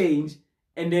started to change,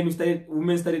 and then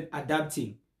women started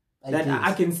adapting. That guess.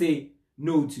 I can say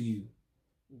no to you.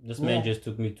 This man just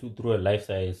took me through a life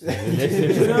science.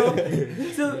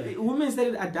 So women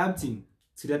started adapting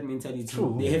to that mentality.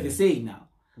 True. They have a say now.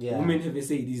 Yeah. Women have a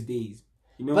say these days.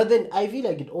 You know. But then I feel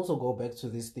like it also go back to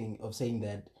this thing of saying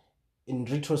that in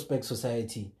retrospect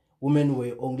society, women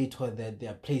were only taught that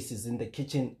their place is in the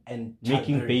kitchen and Making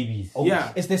childbearing. babies. Oh,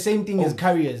 Yeah. It's the same thing as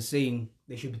carriers saying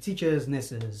they should be teachers,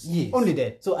 nurses. Yes. Only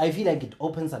that. So I feel like it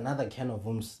opens another can of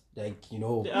worms. Like, you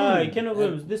know. You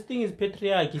cannot this thing is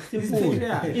patriarchy. It's simple.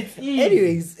 patriarchy. It's easy.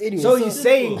 Anyways. So you're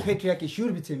saying patriarchy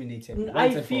should be terminated. I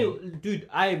once and for feel, all. dude,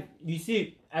 you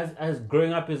see, as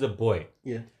growing up as a boy,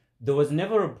 Yeah. there was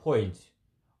never a point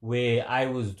where I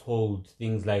was told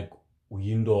things like,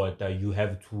 that you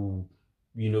have to,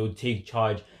 take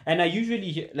charge. And I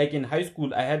usually, like in high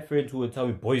school, I had friends who would tell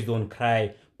me, boys don't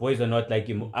cry, boys are not like,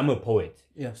 I'm a poet.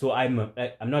 Yeah. So I'm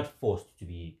not forced to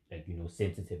be like,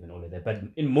 sensitive and all of that. But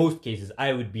in most cases,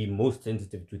 I would be most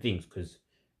sensitive to things because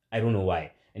I don't know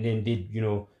why. And then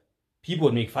people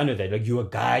would make fun of that. Like, you're a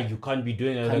guy, you can't be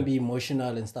doing that. Can't Like, be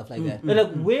emotional and stuff like that. they're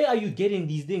like, where are you getting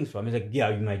these things from? It's like,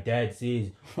 yeah, my dad says,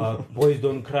 boys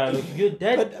don't cry. Like, your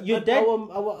dad.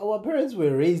 Our parents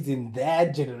were raised in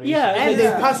that generation. Yeah, And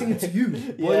they're passing it to you.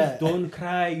 Boys Yeah. don't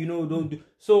cry. Don't do.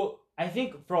 So I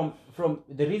think from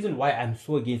the reason why I'm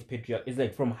so against patriarchy is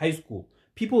like from high school,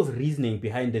 people's reasoning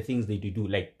behind the things they do,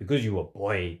 like because you're a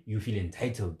boy, you feel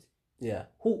entitled. Yeah.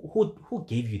 Who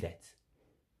gave you that?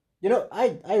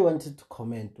 I wanted to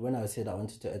comment when I said I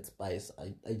wanted to add spice.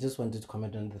 I just wanted to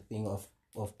comment on the thing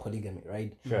of polygamy,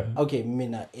 right? Sure. Okay,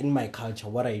 Mina, in my culture,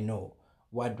 what I know,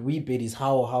 what we did is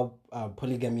how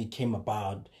polygamy came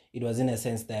about. It was in a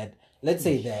sense that, let's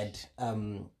say that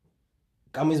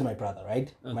Kamu is my brother,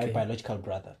 right? My Okay. biological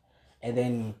brother. And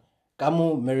then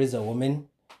Kamu marries a woman,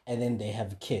 and then they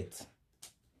have kids,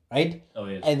 right? Oh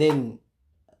yes. And then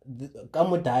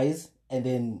Kamu dies, and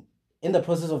then in the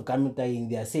process of Kamu dying,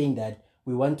 they are saying that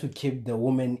we want to keep the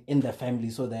woman in the family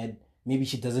so that maybe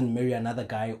she doesn't marry another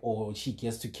guy, or she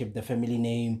gets to keep the family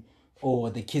name, or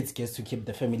the kids gets to keep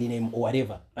the family name, or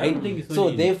whatever, I right? don't think it's So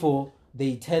only- therefore,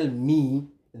 they tell me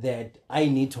that I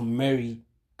need to marry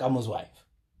Kamu's wife,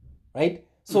 right?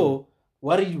 So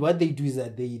what they do is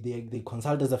that they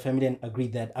consult as a family and agree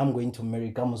that I'm going to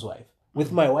marry Kamu's wife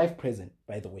with my wife present,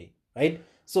 by the way, right?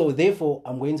 So therefore,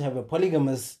 I'm going to have a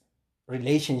polygamous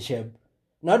relationship,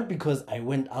 not because I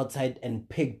went outside and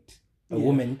picked a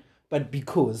woman, but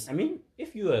because I mean,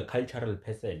 if you're a cultural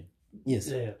person,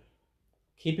 yes,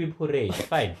 keep it parade,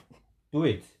 fine, do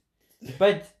it.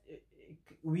 But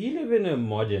we live in a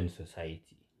modern society.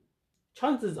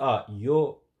 Chances are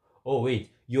your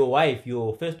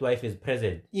first wife is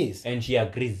present, yes, and she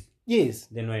agrees. yes.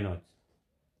 Then why not?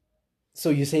 So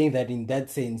you're saying that in that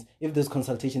sense, if there's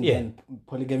consultation, Yeah. then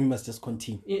polygamy must just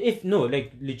continue. If no,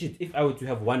 like legit, if I were to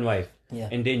have one wife, Yeah.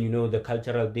 and then the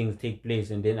cultural things take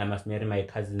place, and then I must marry my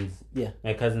cousin's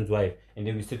wife, and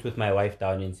then we sit with my wife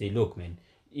down and say, look, man,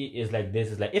 it's like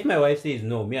this. It's like if my wife says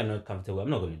no, me, I'm not comfortable. I'm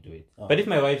not going to do it. Oh. But if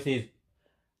my wife says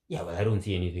Yeah, well, I don't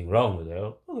see anything wrong with it.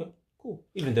 Okay, cool.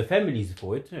 Even the family's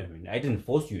for it. I mean, I didn't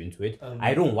force you into it.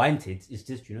 I don't want it. It's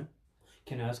just,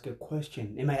 Can I ask a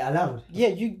question? Am I allowed? Yeah,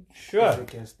 you sure.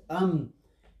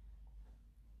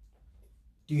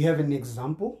 Do you have an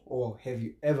example, or have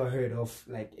you ever heard of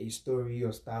like a story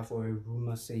or stuff or a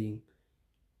rumor saying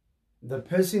the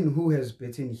person who has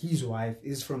beaten his wife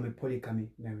is from a polygamy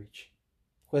marriage?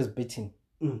 Who has beaten?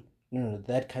 No,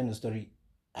 that kind of story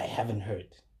I haven't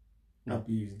heard. No.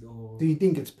 Abused or... Do you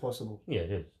think it's possible? Yeah,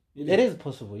 it is. It is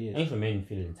possible, yes. Actually, men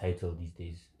feel entitled these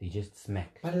days. They just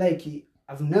smack. But like,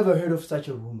 I've never heard of such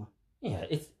a rumor. Yeah,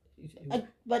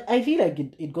 but I feel like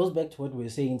it goes back to what we were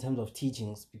saying in terms of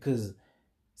teachings, because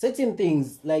certain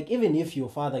things, like even if your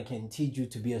father can teach you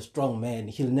to be a strong man,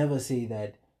 he'll never say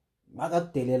that,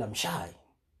 I'm shy.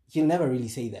 He'll never really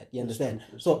say that. You understand?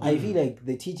 So I feel like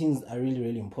the teachings are really,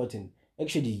 really important.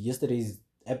 Actually, yesterday's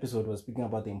episode was speaking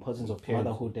about the importance of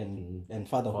motherhood and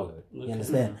fatherhood. You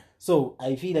understand? So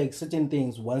I feel like certain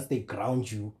things, once they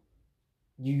ground you,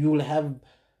 you'll have,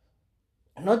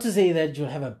 not to say that you'll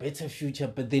have a better future,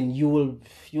 but then you'll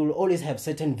always have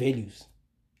certain values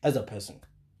as a person.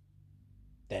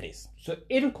 That is. So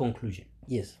in conclusion,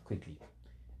 yes, quickly,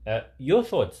 your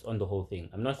thoughts on the whole thing.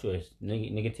 I'm not sure it's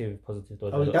negative, positive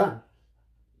thoughts. Are we done?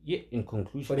 Yeah, in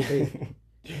conclusion.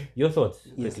 Your thoughts,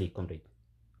 quickly, complete.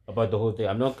 About the whole thing.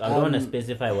 I don't want to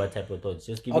specify what type of thoughts.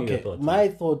 Just give me your thoughts. My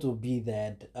thought would be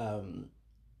that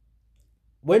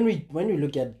when we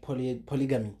look at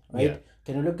polygamy, right? Yeah.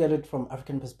 Can you look at it from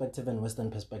African perspective and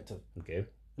Western perspective? Okay.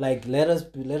 Like let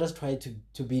us try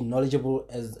to be knowledgeable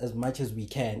as much as we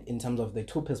can in terms of the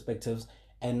two perspectives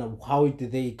and how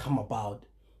did they come about,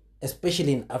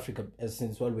 especially in Africa,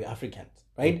 since we're Africans,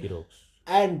 right?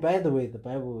 And by the way, the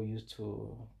Bible used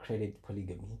to credit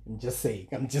polygamy. I'm just saying.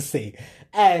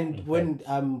 And when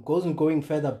going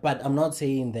further, but I'm not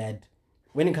saying that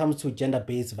when it comes to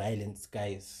gender-based violence,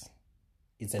 guys,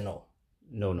 it's a no.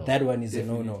 No. That one is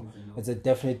definitely a no. It's a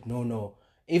definite no.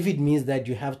 If it means that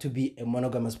you have to be a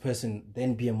monogamous person,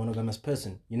 then be a monogamous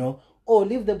person, Or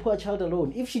leave the poor child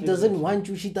alone. If she doesn't want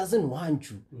you, she doesn't want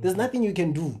you. There's nothing you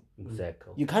can do.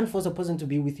 Exactly. You can't force a person to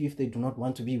be with you if they do not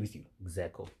want to be with you.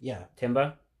 Exactly. Yeah.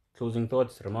 Temba, closing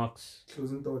thoughts, remarks?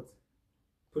 Closing thoughts.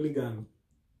 Polygamy.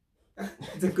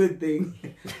 It's a good thing.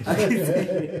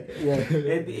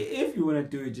 If you want to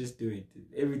do it, just do it.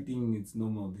 Everything is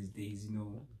normal these days,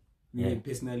 We're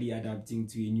personally adapting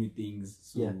to new things.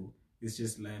 So it's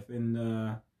just life.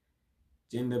 And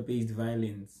gender-based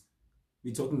violence.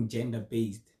 We're talking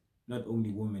gender-based, not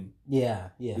only women. Yeah.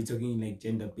 We're talking like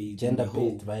gender-based.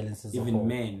 Gender-based violence is even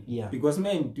men. Yeah. Because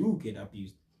men do get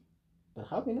abused. But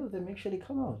how many of them actually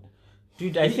come out?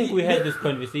 Dude, I think we had this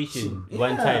conversation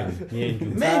one time.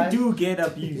 Men do get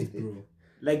abused, bro.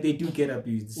 Like they do get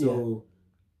abused. So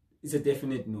it's a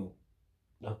definite no.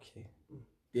 Okay.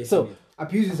 Definite. So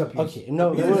abuse is abuse. Okay,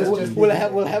 no, we'll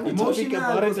have a topic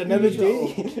about it another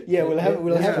day. Yeah, we'll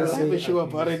have a show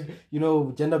about it.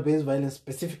 Gender-based violence,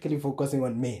 specifically focusing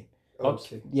on men.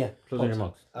 Okay. Yeah. Closing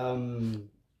remarks.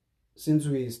 Since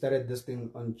we started this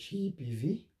thing on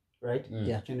GBV, right?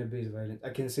 Yeah. Gender-based violence.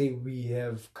 I can say we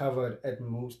have covered at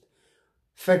most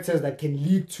factors that can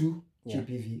lead to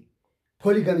GBV.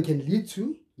 Polygamy can lead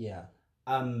to. Yeah.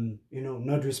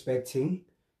 Not respecting,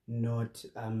 not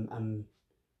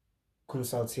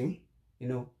consulting,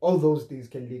 all those things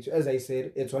can lead to, as I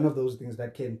said, it's one of those things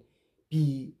that can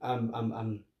be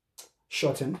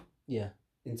shortened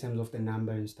in terms of the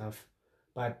number and stuff,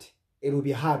 but it will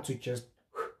be hard to just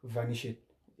vanish it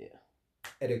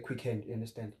at a quick hand. You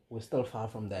understand? We're still far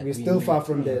from that. We're still far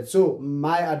from that. So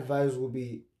my advice will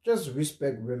be just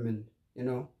respect women.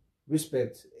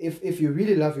 Respect. If you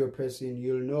really love your person,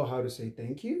 you'll know how to say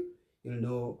thank you. You'll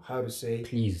know how to say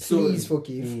please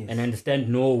forgive and understand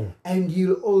no. And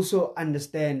you'll also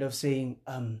understand of saying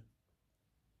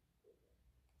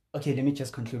okay, let me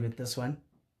just conclude with this one.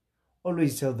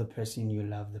 Always tell the person you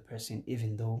love the person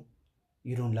even though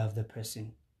you don't love the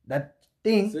person. That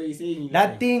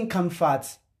thing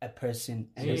comforts a person.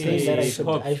 And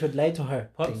I should lie to her.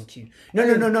 Pops. Thank you. No.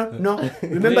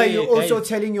 Remember, you're also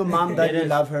telling your mom that you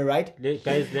love her, right?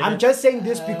 I'm just saying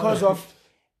this because of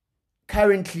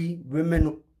currently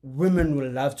women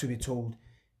will love to be told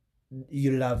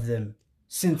you love them.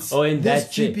 Since this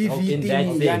GBV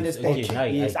thing, you understand?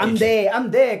 Okay, yes, I'm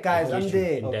there, guys. I'm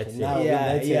there.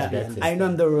 I know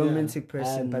I'm the romantic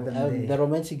person, but the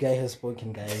romantic guy has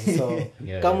spoken, guys. So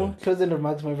come on, closing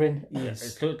remarks, my friend.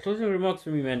 Yes, closing remarks for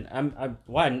me, man.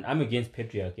 I'm against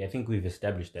patriarchy. I think we've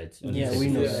established that. We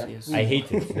know that. Yes. I hate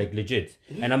it, like legit,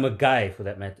 and I'm a guy for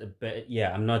that matter. But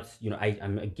I'm not.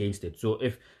 I'm against it. So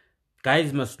if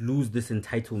guys must lose this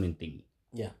entitlement thing.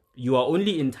 Yeah. you are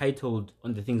only entitled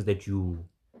on the things that you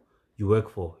work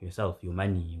for yourself, your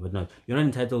money, whatnot. You're not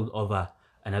entitled over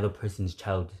another person's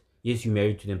child. Yes, you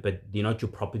married to them, but they're not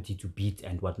your property to beat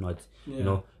and whatnot. You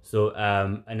know. So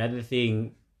another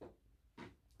thing,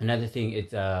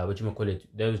 it's that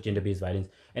was gender-based violence.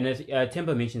 And as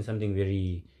Temper mentioned something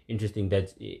very interesting,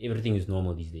 that everything is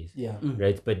normal these days. Yeah.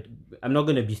 Right. But I'm not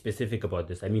gonna be specific about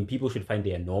this. I mean, people should find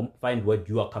their norm, find what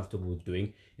you are comfortable with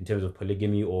doing in terms of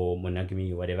polygamy or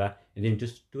monogamy or whatever, and then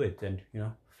just do it and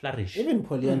flourish. Even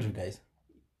polyandry, guys.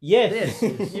 Yes.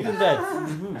 Even that.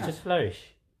 Just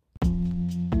flourish.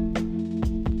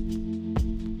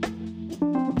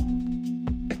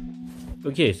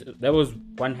 Okay, so that was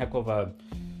one heck of a...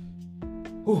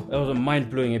 that was a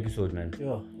mind-blowing episode, man.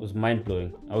 Yeah. It was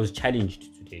mind-blowing. I was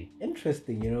challenged today.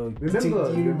 Interesting,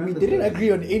 Remember we didn't agree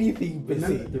on anything.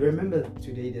 Remember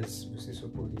today that's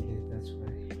support here. That's why.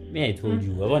 Me, I told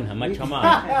you. I'm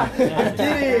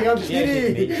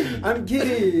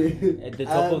kidding. At the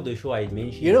top of the show, I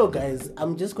mentioned... Guys,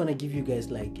 I'm just going to give you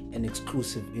guys like an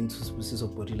exclusive into Species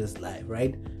of Bodilas Live,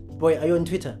 right? Boy, are you on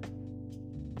Twitter?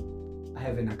 I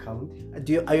have an account.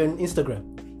 Are you on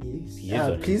Instagram?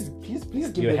 Yes. Please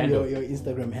give them your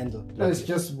Instagram handle. No, it's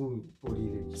just Smooth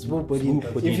Body. Smooth Body.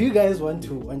 If you guys want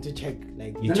to check,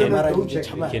 like you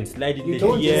can slide it in the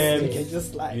DMs. You can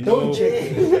just slide. Don't check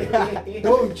it.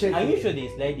 Don't check it. Are you sure they're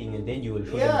sliding and then you will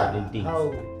show them the things?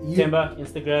 Temba,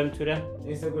 Instagram, Twitter?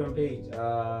 Instagram page.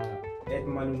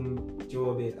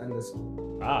 @manumjobe_.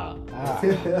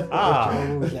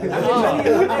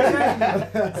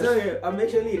 Sorry, I'm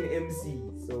actually an MC.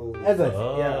 So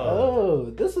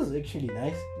this is actually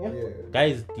nice. Yeah.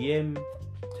 Guys, DM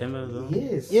Temba.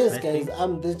 Yes, guys.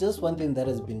 There's just one thing that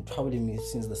has been troubling me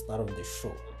since the start of the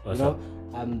show.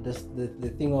 The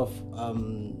thing of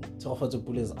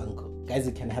Tofatopule's uncle. Guys,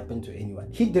 it can happen to anyone.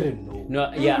 He didn't know.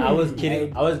 No, yeah, I was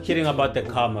kidding. I was kidding about the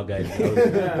karma, guys.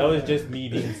 That was just me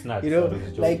being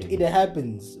snarky. Like it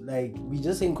happens. Like we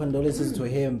just saying condolences to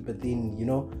him, but then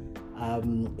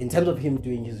in terms of him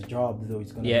doing his job, though,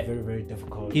 it's gonna be very, very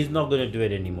difficult. He's not gonna do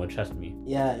it anymore, trust me.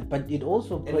 Yeah, but it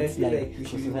also puts like we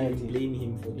shouldn't blame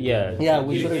him for that.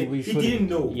 We shouldn't. He didn't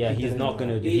know. Yeah, he's not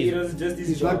gonna do it. It was just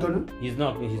his job. He's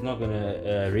not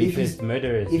gonna rapist,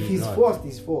 murderers. If he's forced,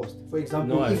 he's forced. For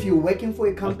example, if you're working for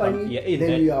a company,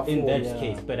 then you are forced. In that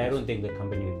case, but I don't think the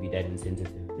company would be that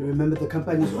insensitive. Remember, the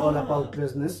company is all about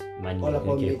business, money, all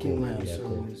about making money.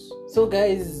 So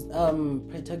guys,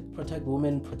 protect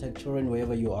women, protect children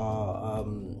wherever you are.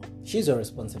 She's your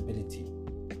responsibility.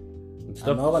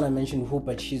 I'm not gonna mention who,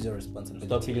 but she's your responsibility.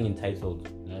 Stop feeling entitled.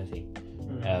 Another thing.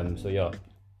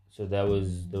 So that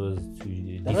was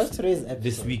today's episode.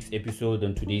 This week's episode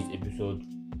and today's episode.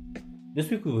 This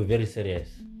week we were very serious.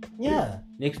 Yeah.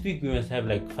 Next week we must have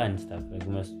like fun stuff. Like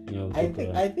we must, I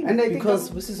think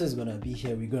because Busis is gonna be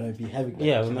here, we're gonna be having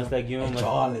we must like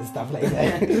jaw and stuff like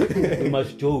that. We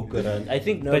must joke around. I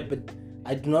think but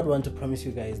I do not want to promise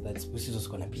you guys that Busis is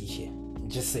gonna be here. I'm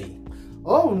just saying.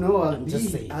 Oh no,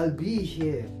 I'll be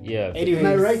here. Yeah. Anyways,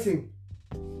 my writing.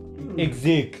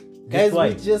 Exact. Guys,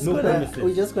 we're just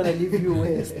gonna leave you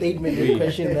with a statement and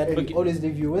question that we always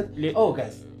leave you with.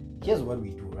 Guys, here's what we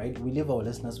do, right? We leave our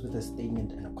listeners with a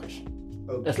statement and a question.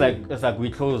 Okay. It's like we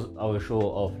close our show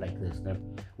off like this. No?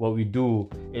 What we do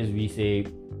is we say,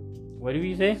 what do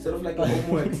we say? Sort of like a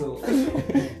homework. So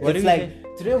what it's like say?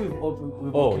 Today we've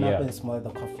woken up and smelled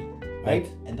the coffee, right?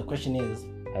 And the question is,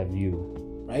 have you?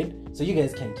 Right? So you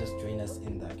guys can just join us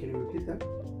in that. Can you repeat that?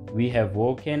 We have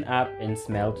woken up and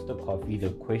smelled the coffee.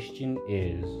 The question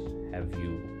is, have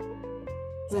you?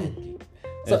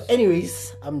 So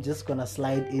anyways, I'm just gonna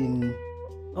slide in.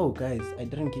 Oh guys, I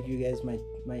didn't give you guys my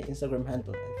Instagram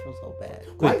handle. I feel so bad.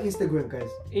 Why Instagram, guys?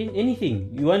 Anything.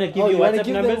 You wanna give your WhatsApp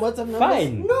numbers?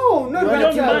 Fine. No, we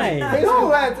don't mind.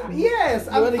 No, yes,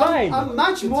 I'm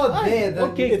much more there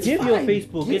than give your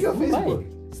Facebook. Give your Facebook.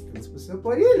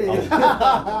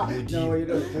 No, you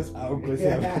don't. Just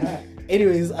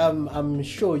Anyways, I'm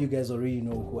sure you guys already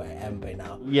know who I am by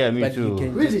now. Yeah, me but too. You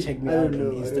can just check me out on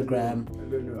Instagram.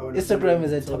 Instagram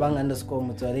is at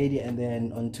tabang_mutualady, and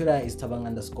then on Twitter is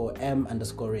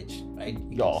tabang_m_rich. Right?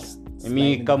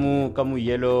 Me, kamu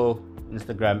yellow.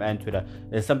 Instagram and Twitter.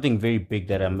 There's something very big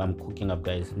that I'm cooking up,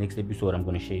 guys. Next episode, I'm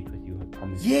gonna share it with you. I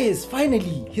promise. Yes,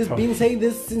 finally. He's been saying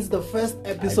this since the first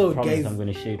episode, guys. I'm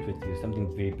gonna share it with you. Something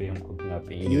very big I'm cooking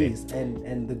up. Anyway. Yes,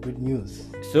 and the good news.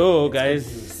 So,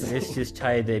 guys, let's just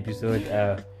try the episode.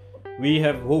 We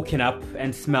have woken up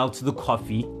and smelled the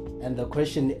coffee. And the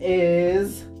question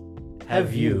is,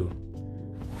 have you?